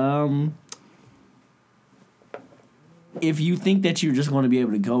good. If you think that you're just going to be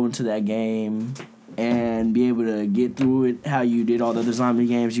able to go into that game and be able to get through it how you did all the other zombie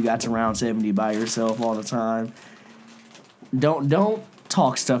games, you got to round 70 by yourself all the time. Don't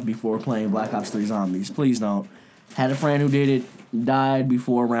talk stuff before playing Black Ops 3 Zombies. Please don't. Had a friend who did it, died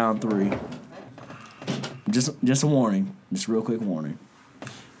before round 3. Just a warning. Just a real quick warning.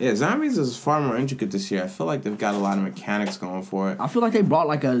 Yeah, Zombies is far more intricate this year. I feel like they've got a lot of mechanics going for it. I feel like they brought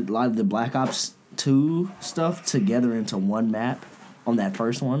like a lot of the Black Ops 2 stuff together into one map on that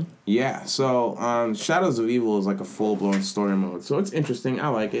first one. Yeah, so Shadows of Evil is like a full-blown story mode. So it's interesting. I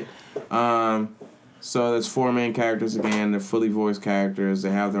like it. So there's 4 main characters again. They're fully voiced characters.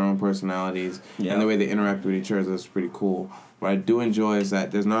 They have their own personalities. Yeah. And the way they interact with each other is pretty cool. What I do enjoy is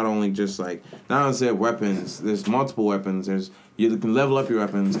that there's not only just like, not only is there weapons, there's multiple weapons. You can level up your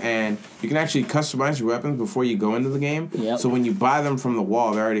weapons, and you can actually customize your weapons before you go into the game. Yep. So when you buy them from the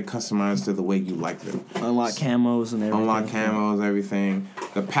wall, they're already customized to the way you like them. Unlock camos and everything. Unlock camos, everything.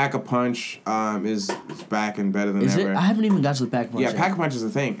 The Pack-a-Punch is back and better than Is ever. it? I haven't even got to the Pack-a-Punch. Yeah, Pack-a-Punch is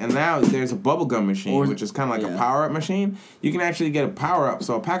the thing. And now there's a bubblegum machine, which is kind of like a power-up machine. You can actually get a power-up,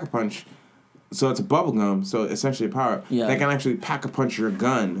 so a Pack-a-Punch, so it's a bubblegum, so essentially a power-up. Yeah. That can actually pack-a-punch your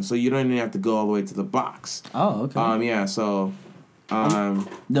gun, so you don't even have to go all the way to the box. Oh, okay. Yeah, so...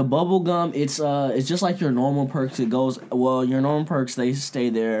 the bubble gum, it's just like your normal perks. Your normal perks, they stay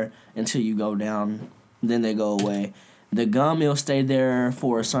there until you go down then they go away. The gum, will stay there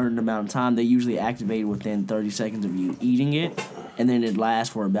for a certain amount of time. They usually activate within 30 seconds of you eating it, and then it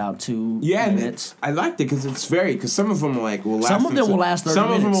lasts for about 2 minutes. I liked it because some of them will last. Some of them will last 30 minutes.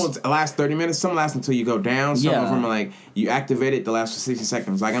 Some of them will last 30 minutes. Some last until you go down. Some of them are you activate it, they last for 60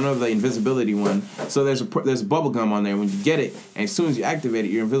 seconds. Like I know the invisibility one. So there's a bubble gum on there. When you get it, and as soon as you activate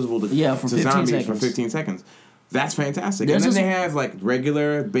it, you're invisible to zombies for 15 seconds. That's fantastic. And then they have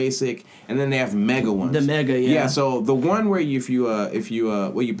regular, basic, and then they have mega ones. The mega, yeah. Yeah. So the one where you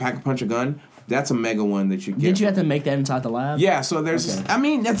pack a punch a gun, that's a mega one that you get. Did you have to make that inside the lab? Yeah. So there's. Okay. I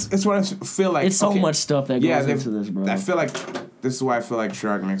mean, that's what I feel like. It's so much stuff that goes into this, bro. I feel like this is why I feel like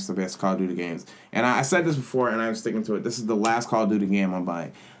Treyarch makes the best Call of Duty games. And I said this before, and I'm sticking to it. This is the last Call of Duty game I'm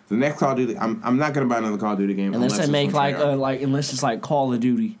buying. The next Call of Duty, I'm not gonna buy another Call of Duty game unless they make unless it's like Call of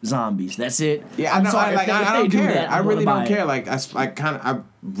Duty Zombies. That's it. Yeah, I'm sorry. I don't care. I really don't care. It. I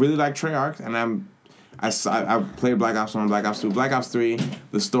really like Treyarch, and I played Black Ops 1, Black Ops 2, Black Ops 3.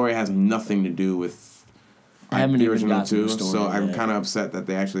 The story has nothing to do with the original 2, so I'm kind of upset that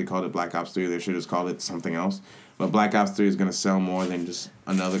they actually called it Black Ops 3. They should have called it something else. But Black Ops 3 is gonna sell more than just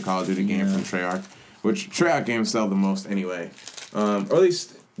another Call of Duty game from Treyarch, which Treyarch games sell the most anyway, or at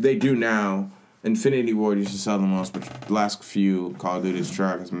least. They do now. Infinity Ward used to sell the most, but the last few Call of Duty's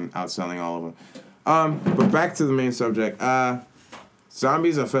Treyarch has been outselling all of them. But back to the main subject.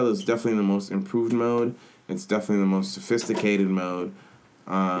 Zombies, I feel, is definitely the most improved mode. It's definitely the most sophisticated mode.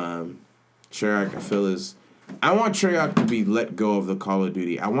 Treyarch, I feel, is... I want Treyarch to be let go of the Call of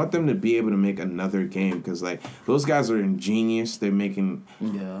Duty. I want them to be able to make another game, because, those guys are ingenious. They're making...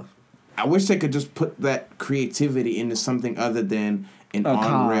 Yeah. I wish they could just put that creativity into something other than... an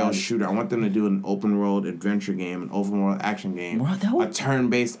on-rail shooter. I want them to do an open-world adventure game, an open-world action game, a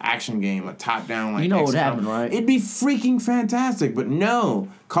turn-based action game, a top-down You know what happened, right? It'd be freaking fantastic, but no.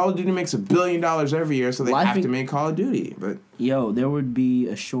 Call of Duty makes $1 billion every year, so they have to make Call of Duty. But there would be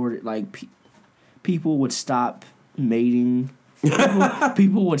a short people would stop mating.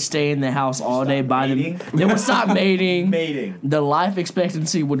 People would stay in the house all day by them. They would stop mating. The life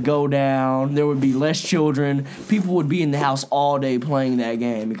expectancy would go down. There would be less children. People would be in the house all day playing that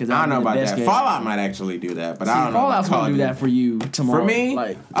game because I don't know about that. Fallout might actually do that, but I don't know. Fallout's gonna do that for you tomorrow. For me,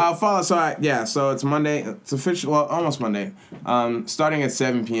 Fallout. So it's Monday. It's official. Well, almost Monday. Starting at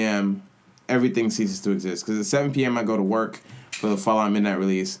 7 p.m., everything ceases to exist because at 7 p.m. I go to work for the Fallout midnight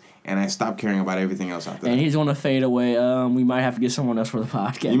release. And I stopped caring about everything else after that. And he's gonna fade away. We might have to get someone else for the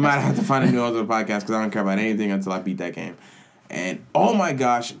podcast. You might have to find a new owner for the podcast because I don't care about anything until I beat that game. And oh my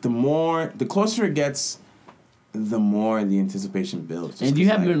gosh, the closer it gets, the more the anticipation builds. And you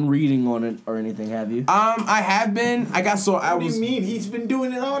haven't been reading on it or anything, have you? I have been. What do you mean? He's been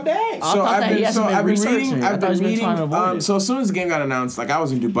doing it all day. I've been reading. So as soon as the game got announced, I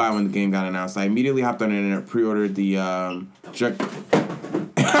was in Dubai when the game got announced. I immediately hopped on the internet, pre-ordered the.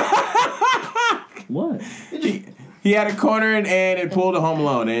 What? He had a corner and it pulled a Home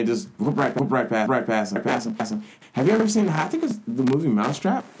Alone and it just whoop right past him. Have you ever seen? I think it's the movie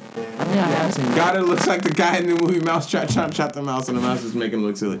Mousetrap. Yeah, I have seen. God, it looks like the guy in the movie Mousetrap trying to trap the mouse and the mouse is making him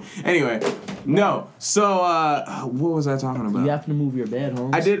look silly. Anyway, no. So what was I talking about? You have to move your bed,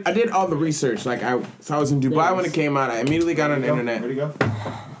 Holmes. I did all the research. I was in Dubai when it came out. I immediately got on the internet. Where'd he go?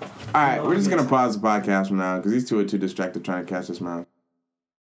 All right, we're just gonna pause the podcast from now because these two are too distracted trying to catch this mouse.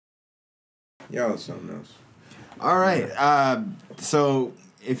 Y'all is something else. All right. So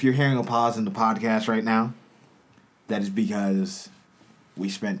if you're hearing a pause in the podcast right now, that is because we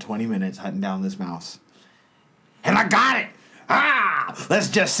spent 20 minutes hunting down this mouse. And I got it! Let's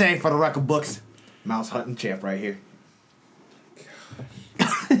just say for the record books, mouse hunting champ right here.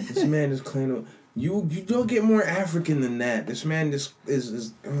 This man is clean up. You don't get more African than that. This man just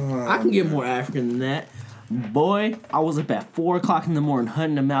is I can get more African than that. Boy, I was up at 4 o'clock in the morning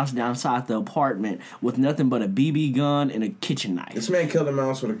hunting a mouse downside the apartment with nothing but a BB gun and a kitchen knife. This man killed a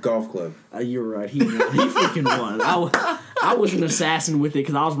mouse with a golf club. You're right. He freaking won. I was an assassin with it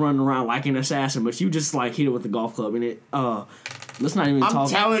because I was running around like an assassin, but you just hit it with the golf club and it. Let's not even talk. I'm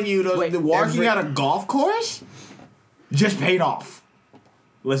telling you, the working at a golf course just paid off.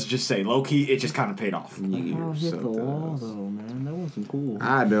 Let's just say, low key, it just kind of paid off. You hit the wall though, man. That wasn't cool.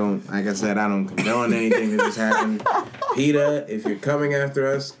 I don't. Like I said, I don't condone anything that just happened. PETA, if you're coming after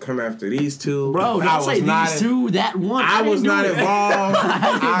us, come after these two. Bro, don't say these two. That one. I was not involved.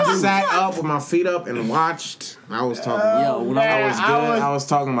 I sat up with my feet up and watched. I was talking. I was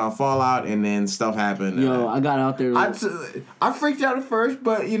talking about Fallout, and then stuff happened. I got out there. I freaked out at first,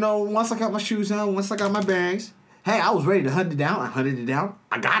 but once I got my shoes on, once I got my bags, Hey, I was ready to hunt it down. I hunted it down.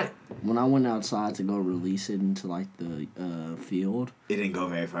 I got it. When I went outside to go release it into like the field, It didn't go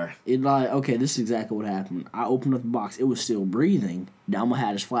very far. it like okay, this is exactly what happened. I opened up the box, it was still breathing. Dama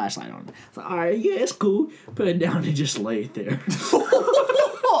had his flashlight on. It's like, all right, yeah, it's cool. Put it down and just lay it there.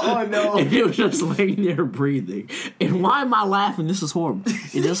 Oh no! And it was just laying there breathing. And why am I laughing? This is horrible.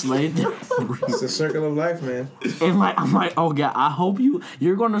 It just laid there breathing. It's a circle of life, man. And like I'm like, oh god, I hope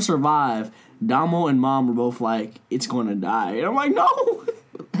you're gonna survive. Damo and mom were both like, it's gonna die. And I'm like, no,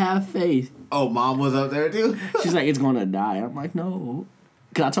 have faith. Oh, mom was up there too. She's like, it's gonna die. I'm like, no.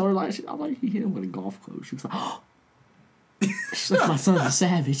 Cause I told her like, I'm like, he hit him with a golf club. She was like, oh. She's like, my son's a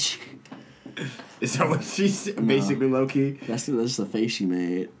savage. Is that what she's basically low key? That's the face she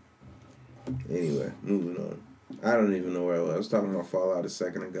made. Anyway, moving on. I don't even know where I was. I was talking about Fallout a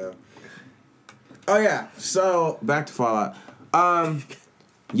second ago. Oh yeah, so back to Fallout. I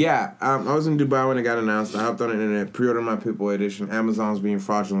was in Dubai when it got announced. I hopped on the internet, pre-ordered my Pip-Boy edition. Amazon's being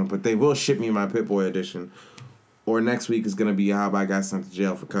fraudulent, but they will ship me my Pip-Boy edition. Or next week is gonna be how I got sent to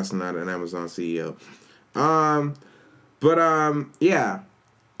jail for cussing out an Amazon CEO.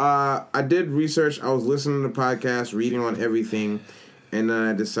 I did research. I was listening to podcasts, reading on everything, and then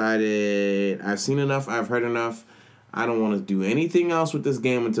I decided I've seen enough, I've heard enough. I don't want to do anything else with this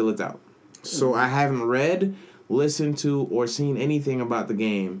game until it's out. So I haven't read, listened to, or seen anything about the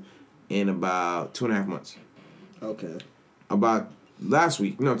game in about 2.5 months. Okay. About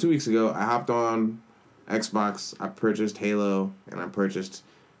 2 weeks ago, I hopped on Xbox. I purchased Halo, and I purchased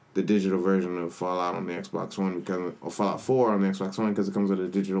the digital version of Fallout on the Xbox One or Fallout 4 on the Xbox One because it comes with a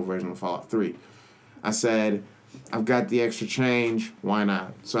digital version of Fallout 3. I said, I've got the extra change, why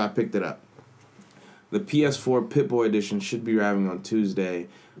not? So I picked it up. The PS4 Pip-Boy edition should be arriving on Tuesday,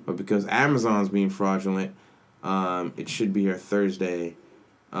 but because Amazon's being fraudulent, it should be here Thursday.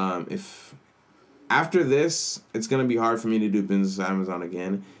 If after this, it's going to be hard for me to do business with Amazon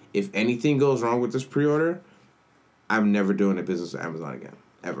again. If anything goes wrong with this pre-order, I'm never doing a business with Amazon again.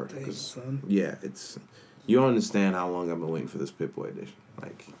 Ever. Son. Yeah, you don't understand how long I've been waiting for this Pip-Boy edition.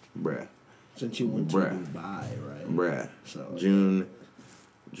 Like, bruh. Since you went to Dubai, right? Bruh. So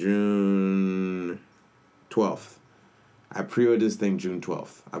June 12th. I pre-ordered this thing June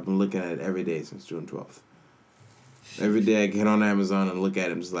 12th. I've been looking at it every day since June 12th. Every day I get on Amazon and look at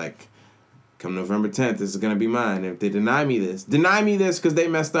it, I'm just like, come November 10th, this is going to be mine. If they deny me this because they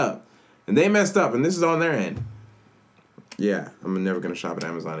messed up. And they messed up, and this is on their end. Yeah, I'm never going to shop at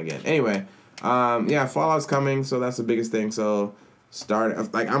Amazon again. Anyway, Fallout's coming, so that's the biggest thing. So,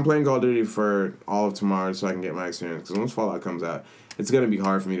 I'm playing Call of Duty for all of tomorrow so I can get my experience. Because once Fallout comes out, it's going to be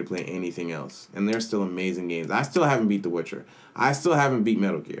hard for me to play anything else. And they're still amazing games. I still haven't beat The Witcher. I still haven't beat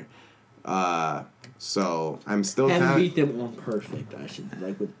Metal Gear. So, I'm still beat them on perfect, I should,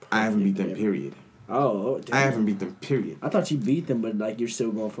 with perfect. I haven't beat them, period. Oh, damn. I haven't beat them, period. I thought you beat them, but you're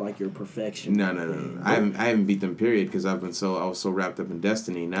still going for your perfection. No. I haven't beat them, period, because I was so wrapped up in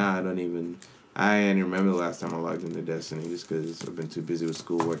Destiny. Now I can't even remember the last time I logged into Destiny just because I've been too busy with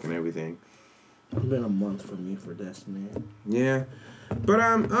schoolwork and everything. It's been a month for me for Destiny. Yeah, but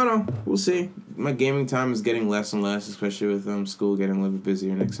I don't know. We'll see. My gaming time is getting less and less, especially with school getting a little bit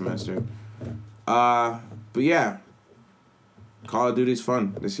busier next semester. But yeah, Call of Duty's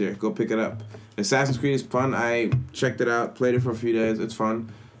fun this year. Go pick it up. Assassin's Creed is fun. I checked it out, played it for a few days. It's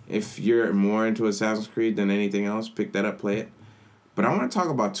fun. If you're more into Assassin's Creed than anything else, pick that up, play it. But I want to talk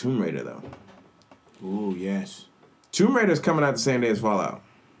about Tomb Raider, though. Ooh, yes. Tomb Raider's coming out the same day as Fallout.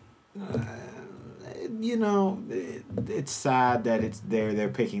 It's sad that they're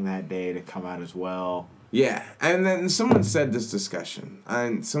picking that day to come out as well. Yeah, and then someone said this discussion.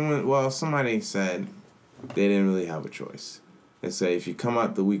 And somebody said they didn't really have a choice. They say if you come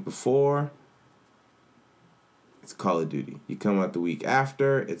out the week before, it's Call of Duty. You come out the week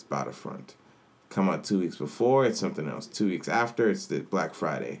after, it's Battlefront. Come out 2 weeks before, it's something else. 2 weeks after, it's the Black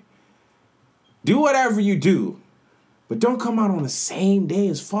Friday. Do whatever you do, but don't come out on the same day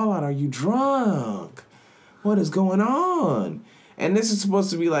as Fallout. Are you drunk? What is going on? And this is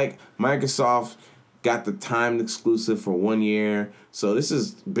supposed to be like Microsoft got the timed exclusive for 1 year. So this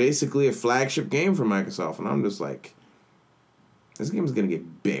is basically a flagship game for Microsoft. And I'm just like, this game is going to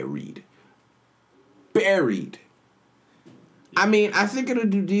get buried. Buried. I mean, I think it'll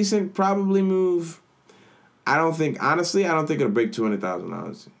do decent, probably move. Honestly, I don't think it'll break 200,000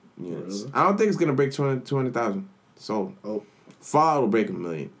 units. Really? I don't think it's going to break 200,000 sold. Oh. Fallout will break 1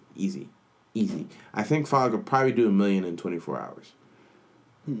 million. Easy. I think Fallout could probably do 1 million in 24 hours.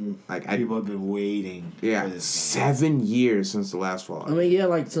 Like People have been waiting. For this 7 years since the last Fallout. I mean, yeah,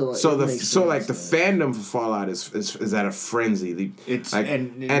 like to like. So it makes sense, the fandom for Fallout is at a frenzy. It's like,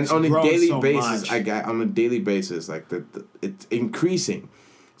 and and it's on a grown daily so basis, much. on a daily basis, like it's increasing.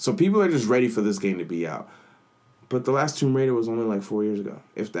 So people are just ready for this game to be out. But the last Tomb Raider was only like 4 years ago,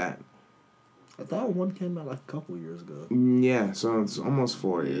 if that. I thought one came out like a couple years ago. Yeah, so it's almost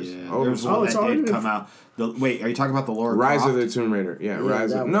 4 years. Yeah, Oh, there was oh, one it's that already did been come out. Wait, are you talking about the Lara Rise Croft? of the Tomb Raider. Yeah, Yeah,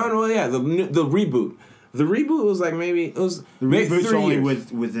 Rise that of one. the reboot. The reboot was like maybe The maybe reboot's 3 only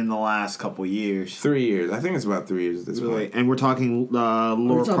years. within the last couple years. 3 years. I think it's about 3 years at this point. And we're talking Lara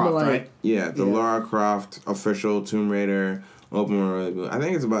talking Croft, about, right? Yeah, the Yeah. Lara Croft official Tomb Raider open world reboot. I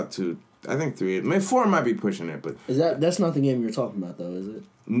think it's about 2. I think 3. Maybe 4 might be pushing it, but That's not the game you're talking about though, is it?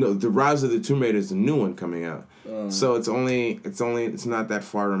 no, the Rise of the Tomb Raider is the new one coming out. So it's not that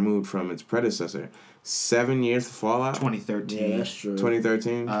far removed from its predecessor. 7 years for Fallout. 2013. Yeah, that's true.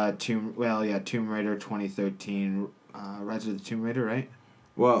 2013. Tomb Raider 2013. Rise of the Tomb Raider, right?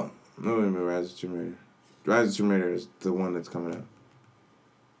 Well, no, wait a minute. Rise of the Tomb Raider. Rise of the Tomb Raider is the one that's coming out.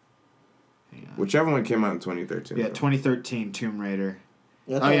 Hang on. Whichever one came out in 2013. Yeah, though. 2013 Tomb Raider.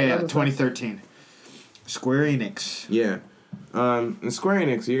 I thought- I thought- 2013. Square Enix. Yeah. And Square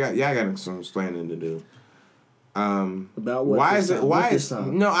Enix, y'all got some explaining to do. About what? Why this is it? time? Why What is this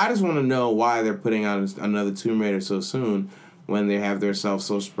time? no? I just want to know why they're putting out another Tomb Raider so soon when they have themselves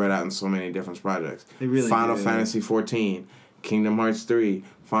so spread out in so many different projects. They really Final do. Fantasy 14, Kingdom Hearts 3,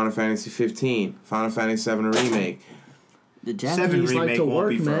 Final Fantasy 15, Final Fantasy 7 remake. The 7 Japanese remake like to won't work,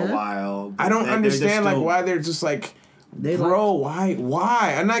 be for man. a while. I don't They're understand still- why they're just like, They bro, why?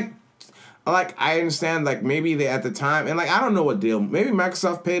 And like I understand like maybe they at the time and like I don't know what deal. Maybe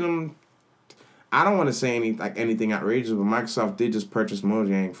Microsoft paid them. I don't want to say anything outrageous, but Microsoft did just purchase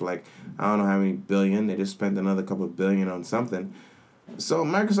Mojang for like I don't know how many billion. They just spent another couple of billion on something. So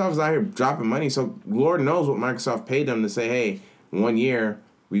Microsoft's out here dropping money. So Lord knows what Microsoft paid them to say, hey, 1 year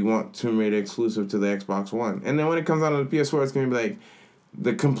we want Tomb Raider exclusive to the Xbox One, and then when it comes out on the PS4, it's gonna be like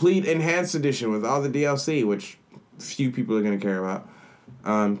the complete enhanced edition with all the DLC, which few people are gonna care about.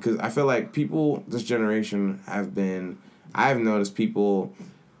 Because I feel like people this generation I've noticed people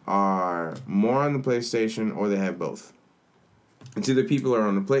are more on the PlayStation or they have both. It's either people are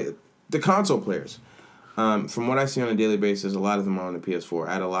on the console players. From what I see on a daily basis, a lot of them are on the PS4.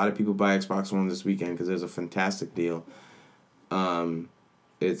 I had a lot of people buy Xbox One this weekend because there's a fantastic deal.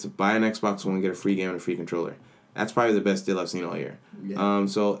 It's buy an Xbox One, get a free game and a free controller. That's probably the best deal I've seen all year. Yeah.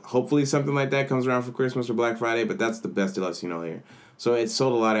 So hopefully something like that comes around for Christmas or Black Friday, but that's the best deal I've seen all year. So it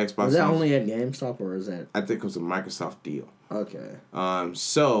sold a lot of Xbox Is that Ones. only at GameStop or is that I think it was a Microsoft deal. okay?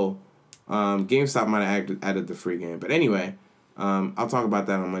 GameStop might have added the free game. But anyway, I'll talk about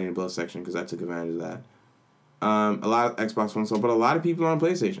that on Money in the Blow section because I took advantage of that. A lot of Xbox One sold, but a lot of people are on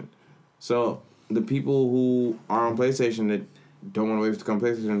PlayStation. So the people who are on PlayStation that don't want to wait to come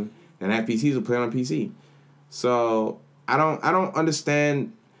PlayStation and have PCs will play on PC. So I don't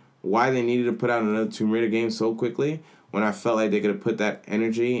understand why they needed to put out another Tomb Raider game so quickly when I felt like they could have put that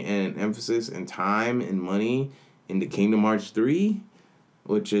energy and emphasis and time and money into Kingdom Hearts 3,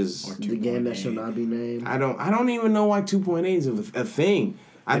 which is The game that should not be named. I don't even know why 2.8 is a thing.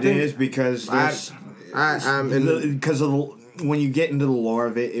 It is because when you get into the lore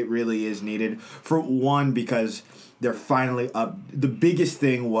of it, it really is needed. For one, because they're finally up. The biggest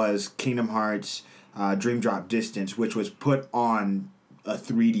thing was Kingdom Hearts Dream Drop Distance, which was put on a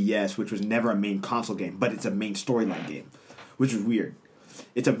 3DS, which was never a main console game, but it's a main storyline game, which is weird.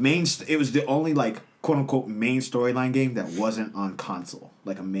 It was the only like quote unquote main storyline game that wasn't on console,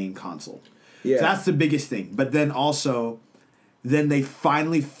 like a main console. Yeah. So that's the biggest thing. But then also, then they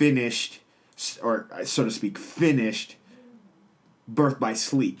finally finished, or so to speak, finished Birth by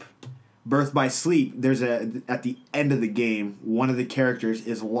Sleep. Birth by Sleep, at the end of the game, one of the characters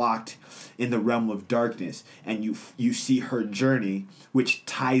is locked in the realm of darkness, and you see her journey, which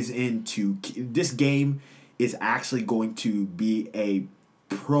ties into this game is actually going to be a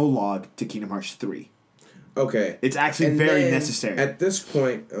prologue to Kingdom Hearts 3. Okay. It's actually And very then, necessary. At this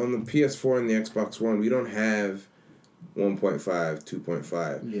point, on the PS4 and the Xbox One, we don't have 1.5,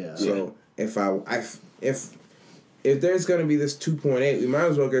 2.5. Yeah. So if there's going to be this 2.8, we might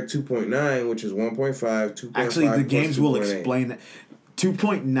as well get 2.9, which is 1.5, 2.5. Actually, the plus games will 2.8. explain that.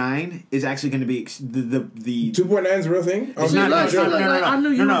 2.9 is actually going to be the 2.9 is a real thing? It's not- No, it's not like- I knew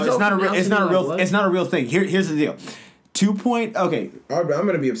you were it's not a joking. real. I It's was not a like, real. what? It's not a real thing. Here's the deal. Okay, I'm going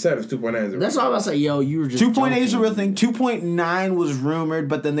to be upset if 2.9 is a real That's thing. all I was say. Yo, you were just 2.8 is a joking. real thing. 2.9 was rumored,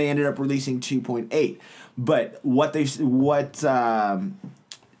 but then they ended up releasing 2.8. But what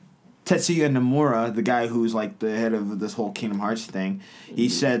Tetsuya Nomura, the guy who's like the head of this whole Kingdom Hearts thing, he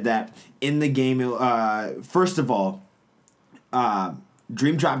said that in the game, first of all,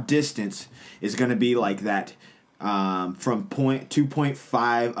 Dream Drop Distance is going to be like that from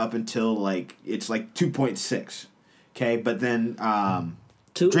 2.5 up until like it's like 2.6. Okay, but then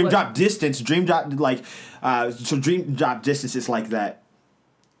Dream Drop Distance is like that.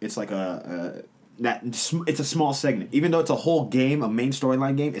 It's like it's a small segment. Even though it's a whole game, a main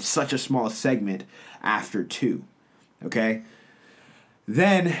storyline game, it's such a small segment after 2. Okay?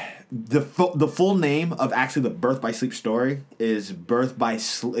 Then the full name of actually the Birth by Sleep story is Birth by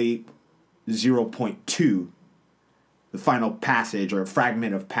Sleep 0.2, the final passage or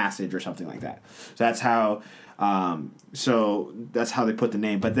fragment of passage or something like that. So that's how they put the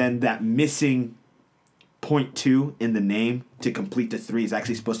name. But then that missing 0.2 in the name to complete the 3 is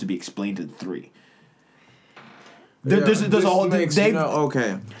actually supposed to be explained in 3. There's a whole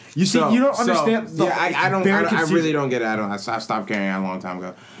okay. You see, you don't understand. I really don't get it. I stopped caring a long time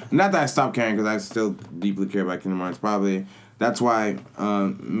ago. Not that I stopped caring because I still deeply care about Kingdom Hearts. Probably that's why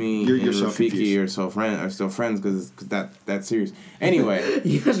me and Rafiki are still friends because that's serious. Anyway,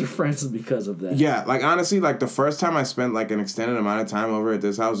 you guys are friends because of that. Yeah, like honestly, like the first time I spent like an extended amount of time over at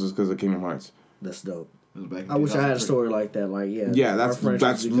this house was because of Kingdom Hearts. That's dope. I wish I had a story like that. Like yeah, that's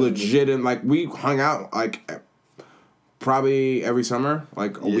legit. And like we hung out like. Probably every summer,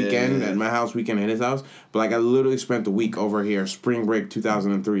 like a weekend at my house, weekend at his house. But like I literally spent the week over here, spring break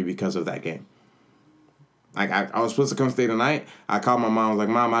 2003, because of that game. Like I was supposed to come stay the night. I called my mom. I was like,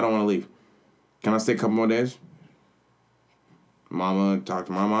 Mom, I don't want to leave. Can I stay a couple more days? Mama talked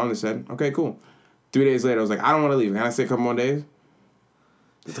to my mom and said, okay, cool. 3 days later, I was like, I don't want to leave. Can I stay a couple more days?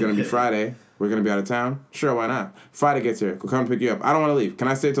 It's going to be Friday. We're going to be out of town. Sure, why not? Friday gets here. We'll come pick you up. I don't want to leave. Can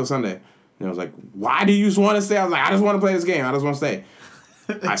I stay till Sunday? And I was like, why do you just want to stay? I was like, I just want to play this game. I just want to stay.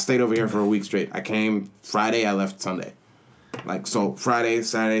 I stayed over here for a week straight. I came Friday. I left Sunday. Like, so Friday,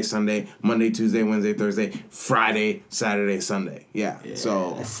 Saturday, Sunday, Monday, Tuesday, Wednesday, Thursday, Friday, Saturday, Sunday. Yeah.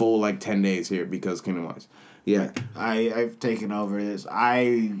 So a full, like, 10 days here because Kingdom Hearts. Yeah. I've taken over this.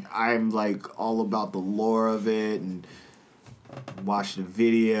 I'm, like, all about the lore of it and watch the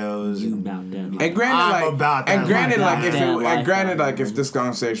videos. If this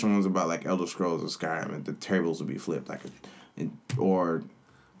conversation was about like Elder Scrolls or Skyrim, the tables would be flipped, or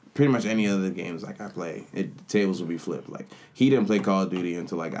pretty much any other games like I play, the tables would be flipped. Like he didn't play Call of Duty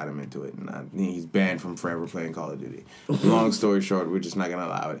until I got him into it, and he's banned from forever playing Call of Duty. Long story short, we're just not gonna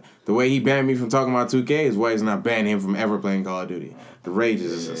allow it. The way he banned me from talking about 2K is why he's not banning him from ever playing Call of Duty. The rage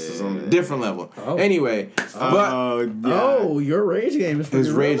is on a different level. Oh. Anyway, your rage game is pretty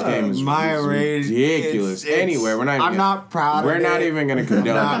his rage game is ridiculous. Anyway, we're not. I'm not proud. We're not even going to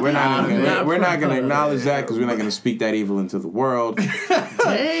condone. We're not going to acknowledge that because we're not going to speak that evil into the world.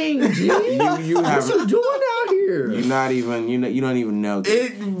 Dang, G. You what you doing out here? You're not even. You don't even know.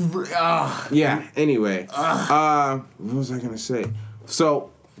 Yeah. Anyway, what was I going to say?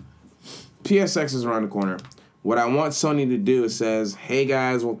 So, PSX is around the corner. What I want Sony to do is says, hey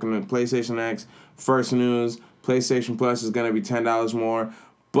guys, welcome to PlayStation X. First news, PlayStation Plus is going to be $10 more,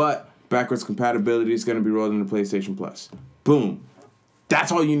 but backwards compatibility is going to be rolled into PlayStation Plus. Boom.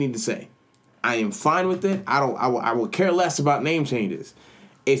 That's all you need to say. I am fine with it. I will care less about name changes.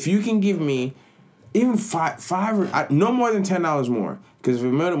 If you can give me even no more than $10 more, because if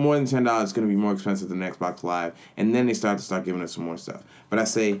we made it more than $10, it's going to be more expensive than Xbox Live, and then they start giving us some more stuff. But I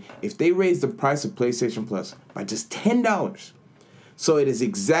say, if they raise the price of PlayStation Plus by just $10, so it is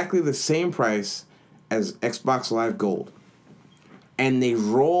exactly the same price as Xbox Live Gold, and they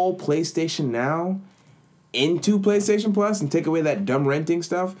roll PlayStation Now into PlayStation Plus and take away that dumb renting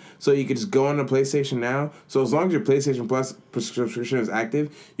stuff, so you could just go on to PlayStation Now. So as long as your PlayStation Plus subscription is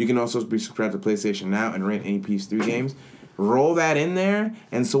active, you can also be subscribed to PlayStation Now and rent any PS3 games. Roll that in there,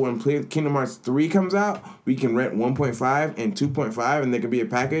 and so when Kingdom Hearts 3 comes out, we can rent 1.5 and 2.5, and there can be a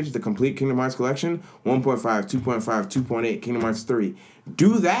package, the complete Kingdom Hearts collection, 1.5, 2.5, 2.8, Kingdom Hearts 3.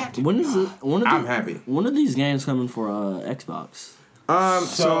 Do that. I'm happy. When are these games coming for Xbox?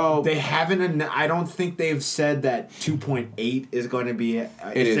 So they haven't. I don't think they've said that 2.8 is going to be. It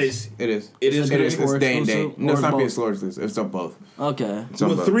is. It's day and date. No, it's not PS4 exclusive. It's on both. Okay.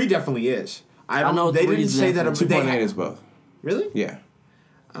 Well, 3 definitely is. I know they didn't say that. 2.8 is both. Really? Yeah.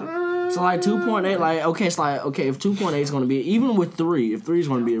 So like 2.8, like okay, it's like okay, if 2.8 is going to be even with 3, if 3 is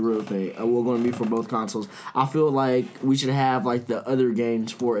going to be a real thing, we're going to be for both consoles. I feel like we should have like the other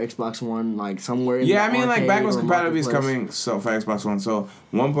games for Xbox One like somewhere. In I mean like backwards compatibility is coming so for Xbox One. So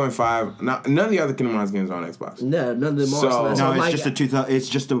 1.5. None of the other Kingdom Hearts games are on Xbox. No, none of them are. No, it's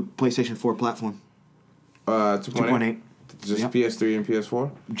just a PlayStation 4 platform. 2.8. Just Yep. PS3 and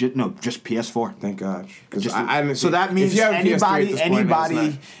PS4. Just PS4. Thank God. 'Cause Just, I so that means if you have a PS3 at anybody, this point, that's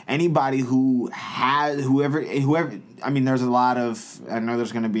not- anybody who has whoever. I mean, there's a lot of. I know there's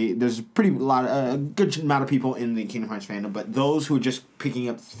a good amount of people in the Kingdom Hearts fandom, but those who are just picking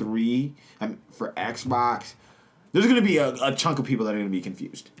up 3 for Xbox, there's gonna be a chunk of people that are gonna be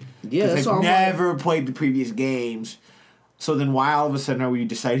confused. Yeah, that's they've all I'm never played the previous games. So then, why all of a sudden are we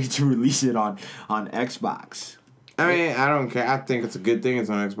decided to release it on Xbox? I mean, I don't care. I think it's a good thing it's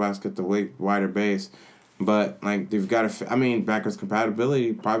on Xbox, get the wider base. But, like, they've got to... I mean, backwards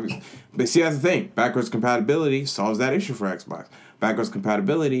compatibility probably... But see, that's the thing. Backwards compatibility solves that issue for Xbox. Backwards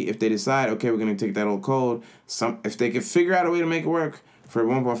compatibility, if they decide, okay, we're going to take that old code, if they can figure out a way to make it work for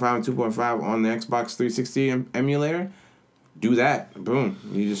 1.5 and 2.5 on the Xbox 360 emulator, do that. Boom.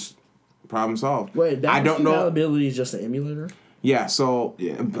 You just... Problem solved. Wait, I don't know. compatibility is just an emulator? Yeah, so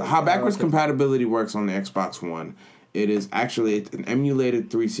how backwards Okay. compatibility works on the Xbox One, it is actually an emulated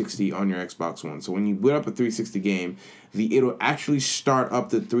 360 on your Xbox One. So when you boot up a 360 game, it'll actually start up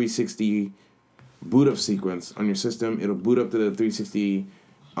the 360 boot up sequence on your system. It'll boot up to the 360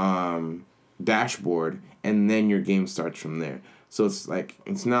 dashboard, and then your game starts from there. So it's an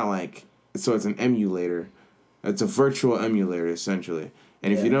emulator. It's a virtual emulator, essentially.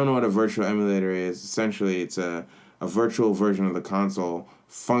 And if you don't know what a virtual emulator is, essentially it's a virtual version of the console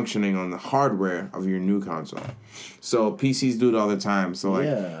functioning on the hardware of your new console. So PCs do it all the time. So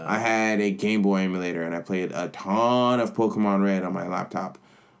I had a Game Boy emulator and I played a ton of Pokemon Red on my laptop.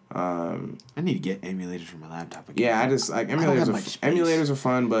 I need to get emulators for my laptop again. Yeah, I just like don't have much space. emulators are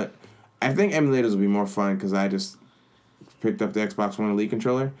fun, but I think emulators will be more fun because I just picked up the Xbox One Elite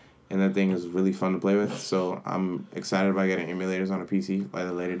controller. And that thing is really fun to play with, so I'm excited about getting emulators on a PC by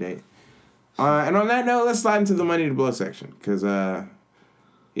the later date. And on that note, let's slide into the money to blow section, because, we'll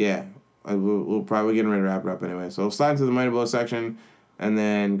probably get ready to wrap it up anyway. So we'll slide into the money to blow section, and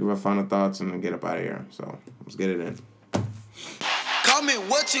then give our final thoughts, and then get up out of here. So let's get it in. Call me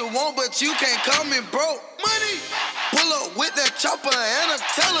what you want, but you can't call me broke. Money! Pull up with that chopper and a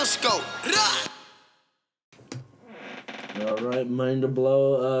telescope. Rah! All right, money to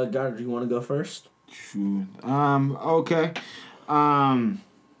blow. Goddard, do you want to go first? Sure. Okay. My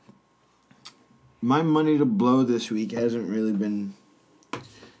money to blow this week hasn't really been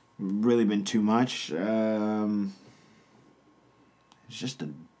too much. It's just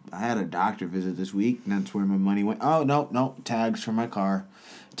I had a doctor visit this week, and that's where my money went. Oh, no, tags for my car.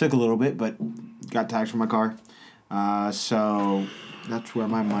 Took a little bit, but got tags for my car. So that's where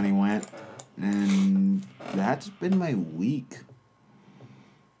my money went. And that's been my week.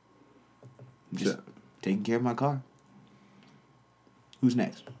 Just taking care of my car. Who's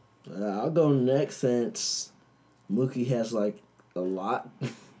next? I'll go next since Mookie has like a lot.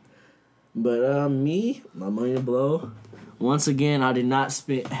 But my money to blow. Once again, I did not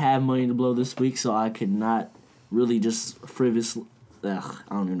have money to blow this week, so I could not really just frivolously. I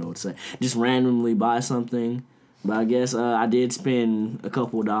don't even know what to say. Just randomly buy something. But I guess I did spend a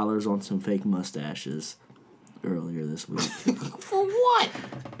couple of dollars on some fake mustaches earlier this week. For what?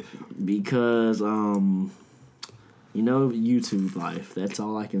 Because, YouTube life. That's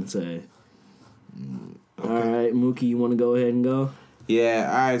all I can say. Okay. All right, Mookie, you want to go ahead and go? Yeah,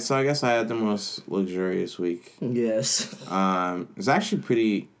 all right. So I guess I had the most luxurious week. Yes. It's actually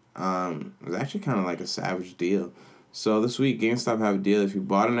pretty. It was actually kind of like a savage deal. So this week, GameStop have a deal. If you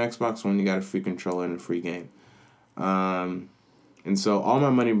bought an Xbox One, you got a free controller and a free game. And so all my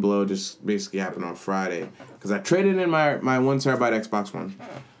money below just basically happened on Friday because I traded in my 1 terabyte Xbox One.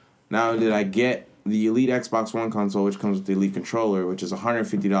 Now did I get the Elite Xbox One console, which comes with the Elite controller, which is a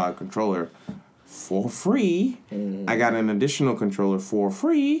 $150 controller, for free. I got an additional controller for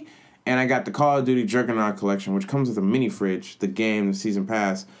free, and I got the Call of Duty Juggernaut collection, which comes with a mini fridge, the game, the season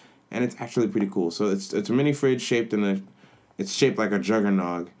pass, and it's actually pretty cool. So it's a mini fridge shaped like a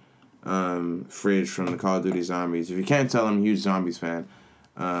Juggernaut. Fridge from the Call of Duty Zombies. If you can't tell, I'm a huge Zombies fan.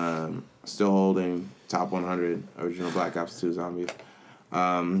 Still holding top 100 original Black Ops 2 Zombies.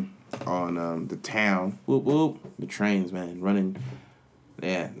 On the town. Whoop whoop. The trains, man. Running.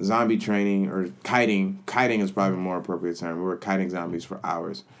 Yeah. Zombie training or kiting. Kiting is probably a more appropriate term. We were kiting zombies for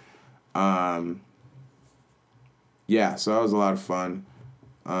hours. Yeah, so that was a lot of fun.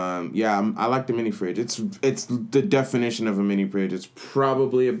 I like the mini fridge. It's the definition of a mini fridge. It's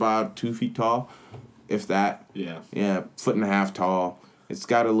probably about 2 feet tall, if that. Yeah. Yeah, 1.5 feet tall. It's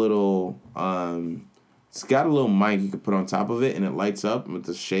got a little mic you could put on top of it, and it lights up with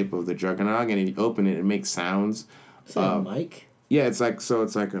the shape of the Juggernaut. And if you open it, it makes sounds. Is that a mic? Yeah, it's like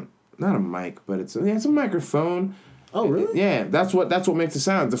a not a mic, but it's a microphone. Oh, really? Yeah, that's what makes the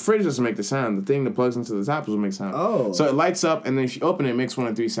sound. The fridge doesn't make the sound. The thing that plugs into the top is what makes sound. Oh. So it lights up, and then if you open it, it makes one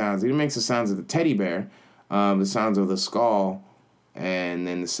of three sounds. It makes the sounds of the teddy bear, the sounds of the skull, and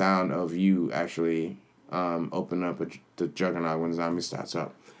then the sound of you actually open up the Juggernaut when the zombie starts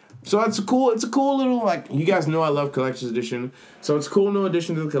up. So it's a cool little, like, you guys know I love Collector's Edition. So it's a cool new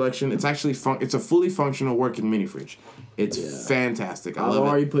addition to the collection. It's actually it's a fully functional working mini fridge. It's fantastic. I I've love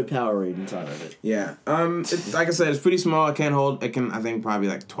already it. put Powerade inside of it. Yeah. It's, like I said, it's pretty small. It can, I think, probably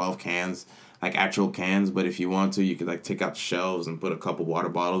like 12 cans, like actual cans. But if you want to, you could like take out the shelves and put a couple water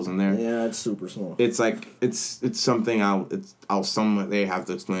bottles in there. Yeah, it's super small. It's like it's something I'll someday have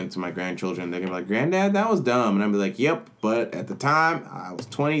to explain it to my grandchildren. They're gonna be like, "Granddad, that was dumb," and I'll be like, "Yep," but at the time I was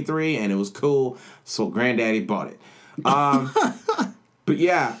 23 and it was cool, so Granddaddy bought it. But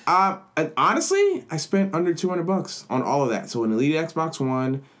yeah, and honestly, I spent under $200 on all of that. So an Elite Xbox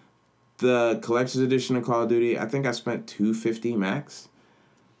One, the Collector's Edition of Call of Duty, I think I spent $250 max.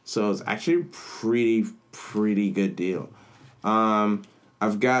 So it's actually a pretty good deal.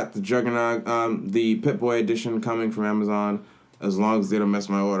 I've got the Juggernaut, the Pip-Boy edition coming from Amazon, as long as they don't mess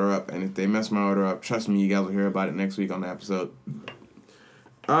my order up. And if they mess my order up, trust me, you guys will hear about it next week on the episode.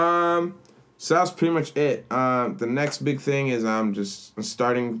 So that's pretty much it. The next big thing is I'm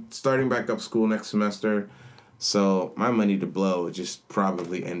starting back up school next semester. So my money to blow just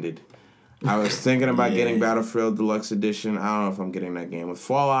probably ended. I was thinking about getting Battlefield Deluxe Edition. I don't know if I'm getting that game. With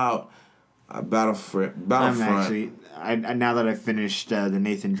Fallout, Battlefront. I'm actually, now that I finished the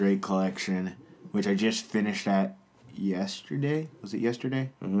Nathan Drake collection, which I just finished at yesterday. Was it yesterday?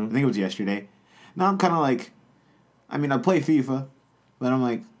 Mm-hmm. I think it was yesterday. Now I'm kind of like, I mean, I play FIFA, but I'm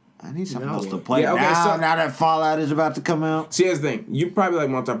like, I need something else to play now that Fallout is about to come out. See, here's the thing. You probably like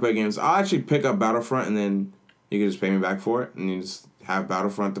multiplayer games. I'll actually pick up Battlefront, and then you can just pay me back for it, and you just have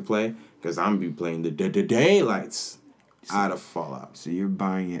Battlefront to play, because I'm going to be playing the daylights out of Fallout. So you're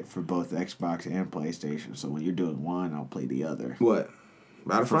buying it for both Xbox and PlayStation. So when you're doing one, I'll play the other. What?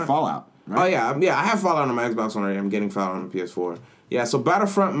 Battlefront? For Fallout, right? Oh, yeah. I have Fallout on my Xbox One already. I'm getting Fallout on the PS4. Yeah, so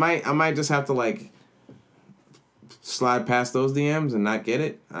Battlefront, I might just have to, like, slide past those DMs and not get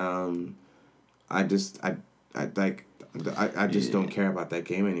it. I just don't care about that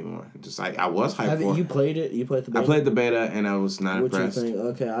game anymore. I was hyped for it. You played it? You played the beta? I played the beta and I was not What'd impressed. you think?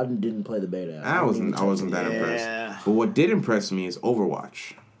 Okay, I didn't play the beta. I wasn't that impressed. But what did impress me is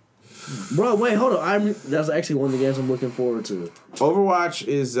Overwatch. Bro, wait, hold on. That's actually one of the games I'm looking forward to. Overwatch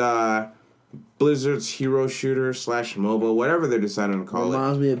is Blizzard's hero shooter / MOBA, whatever they're deciding to call it.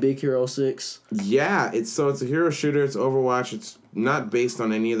 Reminds me of Big Hero 6. Yeah, it's a hero shooter. It's Overwatch. It's not based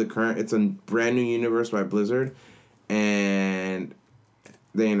on any of the current. It's a brand new universe by Blizzard, and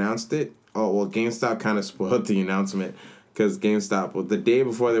they announced it. Oh well, GameStop kind of spoiled the announcement because GameStop, the day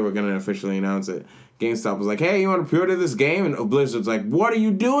before they were gonna officially announce it, GameStop was like, "Hey, you want to pre-order this game?" And Blizzard's like, "What are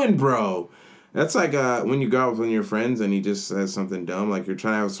you doing, bro?" That's like when you go out with one of your friends and he just says something dumb, like you're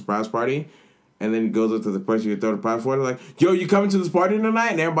trying to have a surprise party. And then he goes up to the person you throw the prize for. They're like, "Yo, you coming to this party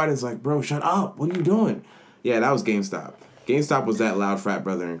tonight?" And everybody's like, "Bro, shut up. What are you doing?" Yeah, that was GameStop. GameStop was that loud frat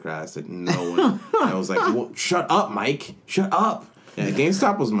brother in class that no one. I was like, well, "Shut up, Mike. Shut up." Yeah,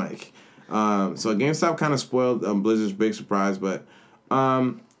 GameStop was Mike. So GameStop kind of spoiled Blizzard's big surprise, but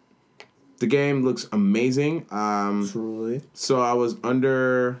the game looks amazing. Truly. So I was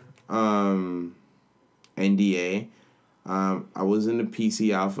under NDA. I was in the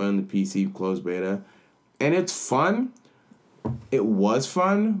PC alpha and the PC closed beta, and it's fun. It was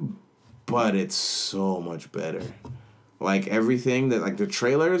fun, but it's so much better. Like everything like the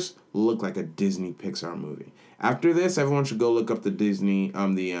trailers look like a Disney Pixar movie. After this, everyone should go look up the Disney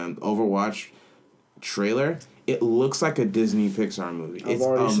the Overwatch trailer. It looks like a Disney Pixar movie. I've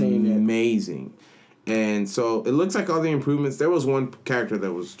already seen it. Amazing. And so it looks like all the improvements. There was one character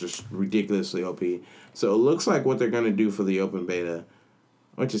that was just ridiculously OP. So it looks like what they're going to do for the open beta,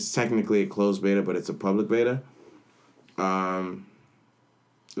 which is technically a closed beta, but it's a public beta.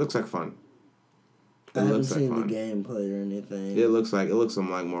 Looks like fun. I haven't seen the gameplay or anything. It looks like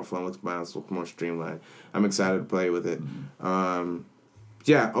more fun. It looks balanced, looks more streamlined. I'm excited to play with it.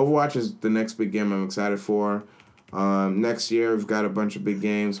 Yeah, Overwatch is the next big game I'm excited for. Next year we've got a bunch of big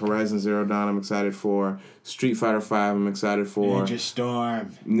games. Horizon Zero Dawn I'm excited for. Street Fighter 5 I'm excited for.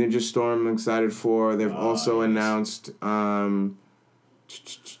 Ninja Storm I'm excited for. They've also announced I don't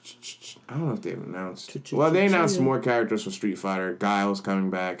know if they've announced. Well, they announced more characters for Street Fighter. Guile's coming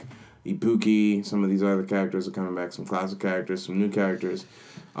back. Ibuki, some of these other characters are coming back. Some classic characters, some new characters.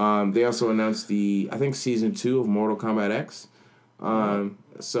 They also announced I think season 2 of Mortal Kombat X.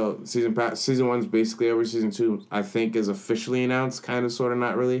 So season 1's basically over. Season 2 I think is officially announced, kind of, sort of,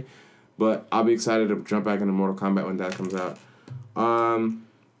 not really, But I'll be excited to jump back into Mortal Kombat when that comes out.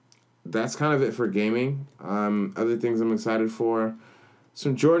 That's kind of it for gaming. Other things I'm excited for.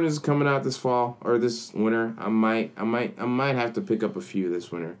 Some Jordans coming out this fall or this winter. I might have to pick up a few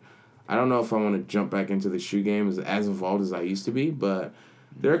this winter. I don't know if I want to jump back into the shoe game as involved as I used to be, but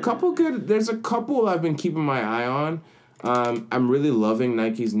there's a couple I've been keeping my eye on. I'm really loving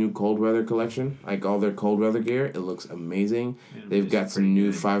Nike's new cold weather collection. Like all their cold weather gear, it looks amazing. They've got some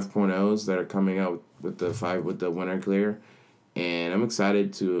new 5.0s that are coming out with the winter clear, and I'm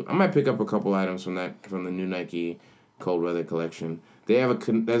excited I might pick up a couple items from the new Nike cold weather collection. They have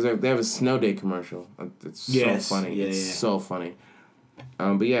a snow day commercial. It's so funny. It's so funny.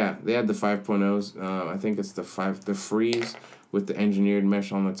 But yeah, they had the 5.0s. I think it's the Freeze with the engineered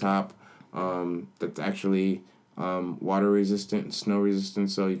mesh on the top. That's actually water resistant and snow resistant,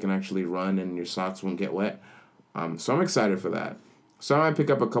 so you can actually run and your socks won't get wet. So I'm excited for that. So I might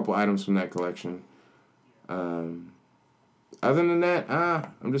pick up a couple items from that collection. Other than that,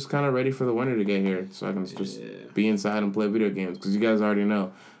 I'm just kind of ready for the winter to get here so I can just be inside and play video games. Because you guys already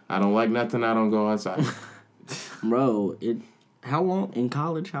know, I don't like nothing, I don't go outside. Bro, how long in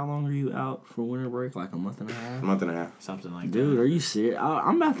college? How long are you out for winter break? Like a month and a half? A month and a half. Something like that. Dude, are you serious?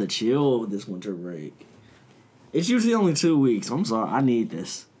 I'm about to chill this winter break. It's usually only 2 weeks. I'm sorry. I need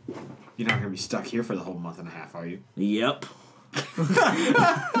this. You're not going to be stuck here for the whole month and a half, are you? Yep.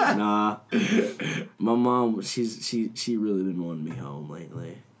 Nah. My mom, she really been wanting me home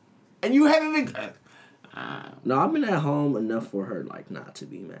lately. And you haven't been... No, I've been at home enough for her, like, not to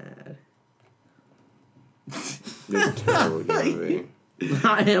be mad. You're terrible human being.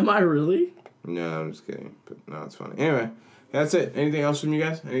 Am I really? No, I'm just kidding. But no, it's funny. Anyway, that's it. Anything else from you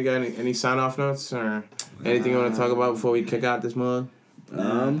guys? Any sign off notes or anything you want to talk about before we kick out this mug?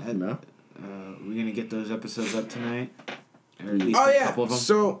 No. We're gonna get those episodes up tonight, or at least a couple of them.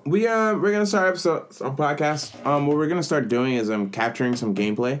 So we're gonna start episodes on podcast. What we're gonna start doing is capturing some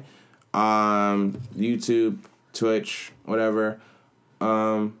gameplay, YouTube, Twitch, whatever.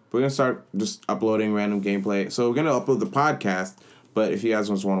 We're gonna start just uploading random gameplay. So we're gonna upload the podcast, but if you guys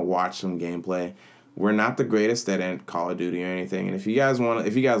just want to watch some gameplay, we're not the greatest at Call of Duty or anything. And if you guys like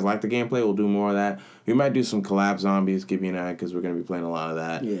the gameplay, we'll do more of that. We might do some collab zombies, give you an eye, because we're gonna be playing a lot of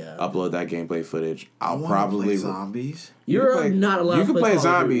that. Yeah. Upload that gameplay footage. I I'll probably play zombies. You're not allowed You to can play play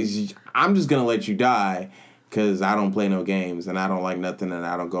Call of Duty. zombies. I'm just gonna let you die. Because I don't play no games, and I don't like nothing, and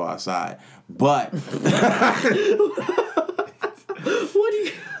I don't go outside. But... What do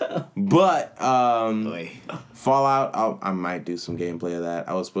you... But, Fallout, I might do some gameplay of that.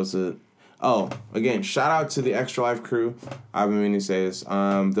 I was supposed to... Oh, again, shout out to the Extra Life crew. I've been meaning to say this.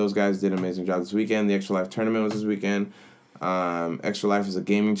 Those guys did an amazing job this weekend. The Extra Life tournament was this weekend. Extra Life is a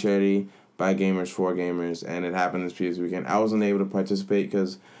gaming charity by gamers for gamers, and it happened this previous weekend. I wasn't able to participate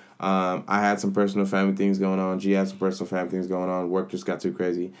because I had some personal family things going on. G had some personal family things going on. Work just got too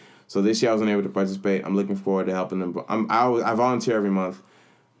crazy. So this year I wasn't able to participate. I'm looking forward to helping them. I volunteer every month,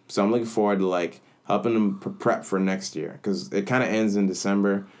 so I'm looking forward to helping them prep for next year because it kind of ends in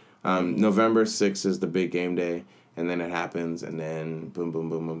December. November 6th is the big game day, and then it happens, and then boom, boom,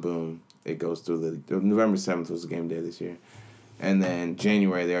 boom, boom, boom. It goes through November 7th was the game day this year. And then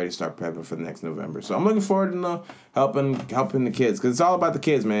January, they already start prepping for the next November. So I'm looking forward to helping the kids, because it's all about the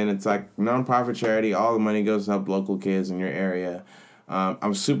kids, man. It's like nonprofit charity. All the money goes to help local kids in your area.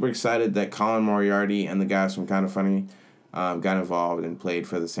 I'm super excited that Colin Moriarty and the guys from Kind of Funny got involved and played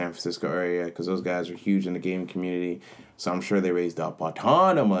for the San Francisco area, because those guys are huge in the gaming community. So I'm sure they raised up a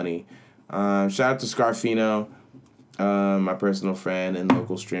ton of money. Shout out to Scarfino, my personal friend and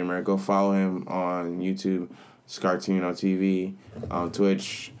local streamer. Go follow him on YouTube, Scartuno TV, on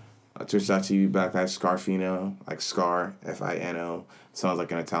Twitch, twitch.tv/Scarfino, like Scar, Fino. Sounds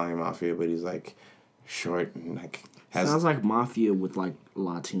like an Italian mafia, but he's short and Sounds like mafia with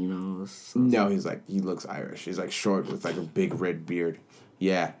Latinos. No, he looks Irish. He's short with a big red beard.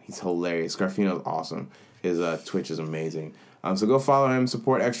 Yeah, he's hilarious. Scarfino's awesome. His Twitch is amazing. So go follow him.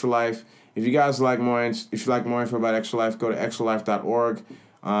 Support Extra Life. If you guys like more info about Extra Life, go to extralife.org.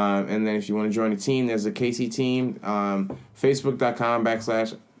 And then if you want to join a team, there's a KC team.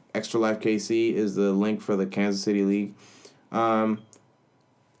 Facebook.com/ExtraLifeKC is the link for the Kansas City League.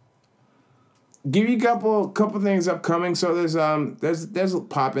 Give you a couple things upcoming. So there's a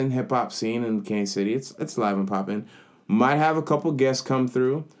poppin' hip hop scene in Kansas City. It's live and poppin'. Might have a couple guests come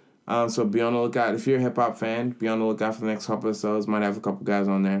through. So be on the lookout. If you're a hip hop fan, be on the lookout for the next couple episodes. Might have a couple guys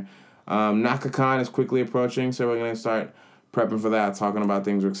on there. NakaCon is quickly approaching, so we're gonna start prepping for that, talking about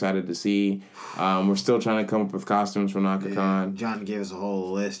things we're excited to see. We're still trying to come up with costumes for NakaCon. John gave us a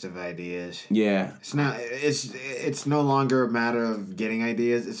whole list of ideas. Yeah. It's no longer a matter of getting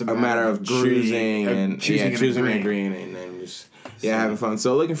ideas. It's a matter of choosing and agreeing and then just having fun.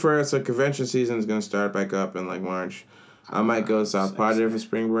 So looking for it. So convention season is gonna start back up in like March. I might go to South Padre for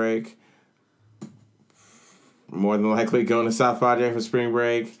spring break. More than likely going to South Padre for spring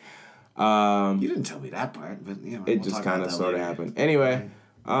break. You didn't tell me that part, but it just kind of sort of happened. Anyway,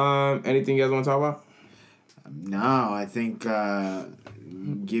 anything you guys want to talk about? No, I think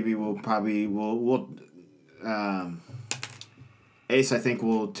Gibby will probably Ace, I think,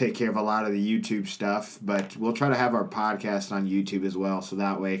 will take care of a lot of the YouTube stuff, but we'll try to have our podcast on YouTube as well, so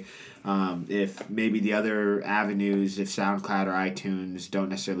that way, if maybe the other avenues, if SoundCloud or iTunes don't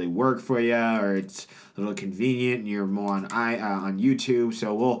necessarily work for you, or it's a little convenient and you're more on YouTube,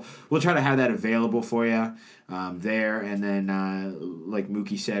 so we'll try to have that available for you there, and then like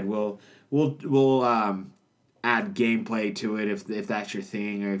Mookie said, we'll add gameplay to it if that's your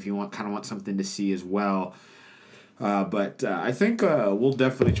thing, or if you want something to see as well. But I think we'll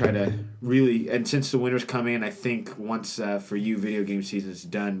definitely try to really, and since the winter's coming, I think once for you video game season's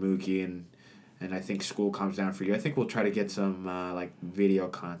done, Mookie, and I think school comes down for you, I think we'll try to get some like video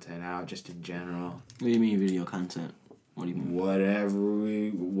content out just in general. What do you mean video content? What do you mean? Whatever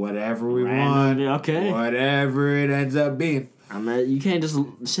we want. Okay. Whatever it ends up being. I mean, you can't just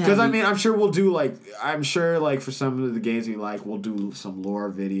because I'm sure we'll do like for some of the games we like, we'll do some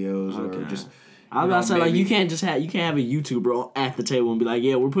lore videos or just. I was about to say, like, you can't have a YouTuber at the table and be like,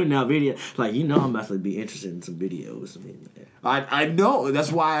 yeah, we're putting out video. Like, I'm about to be interested in some videos. I know.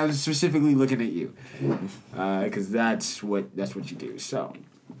 That's why I was specifically looking at you, because that's what you do. So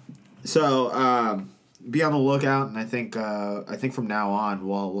be on the lookout, and I think from now on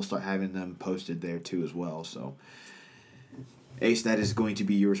we'll start having them posted there too as well. So Ace, that is going to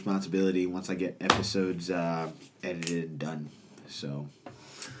be your responsibility once I get episodes edited and done. So.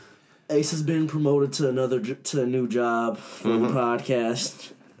 Ace has been promoted to a new job for the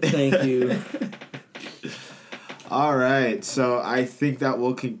podcast. Thank you. All right, so I think that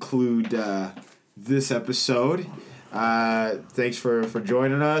will conclude this episode. Thanks for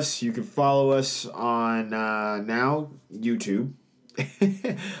joining us. You can follow us on now YouTube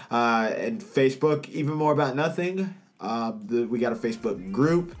and Facebook. Even More About Nothing. We got a Facebook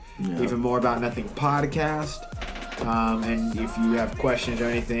group. Yeah. Even More About Nothing podcast. And if you have questions or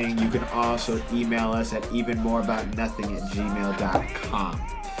anything, you can also email us at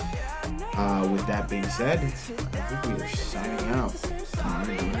evenmoreaboutnothing@gmail.com. With that being said, I think we are signing out.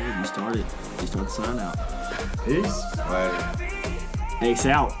 You started the sign out. Peace. Later. Ace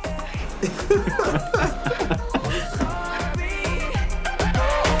out.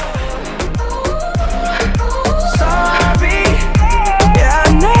 Sorry, yeah, I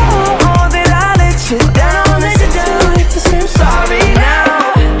know that I let you down. Sorry now.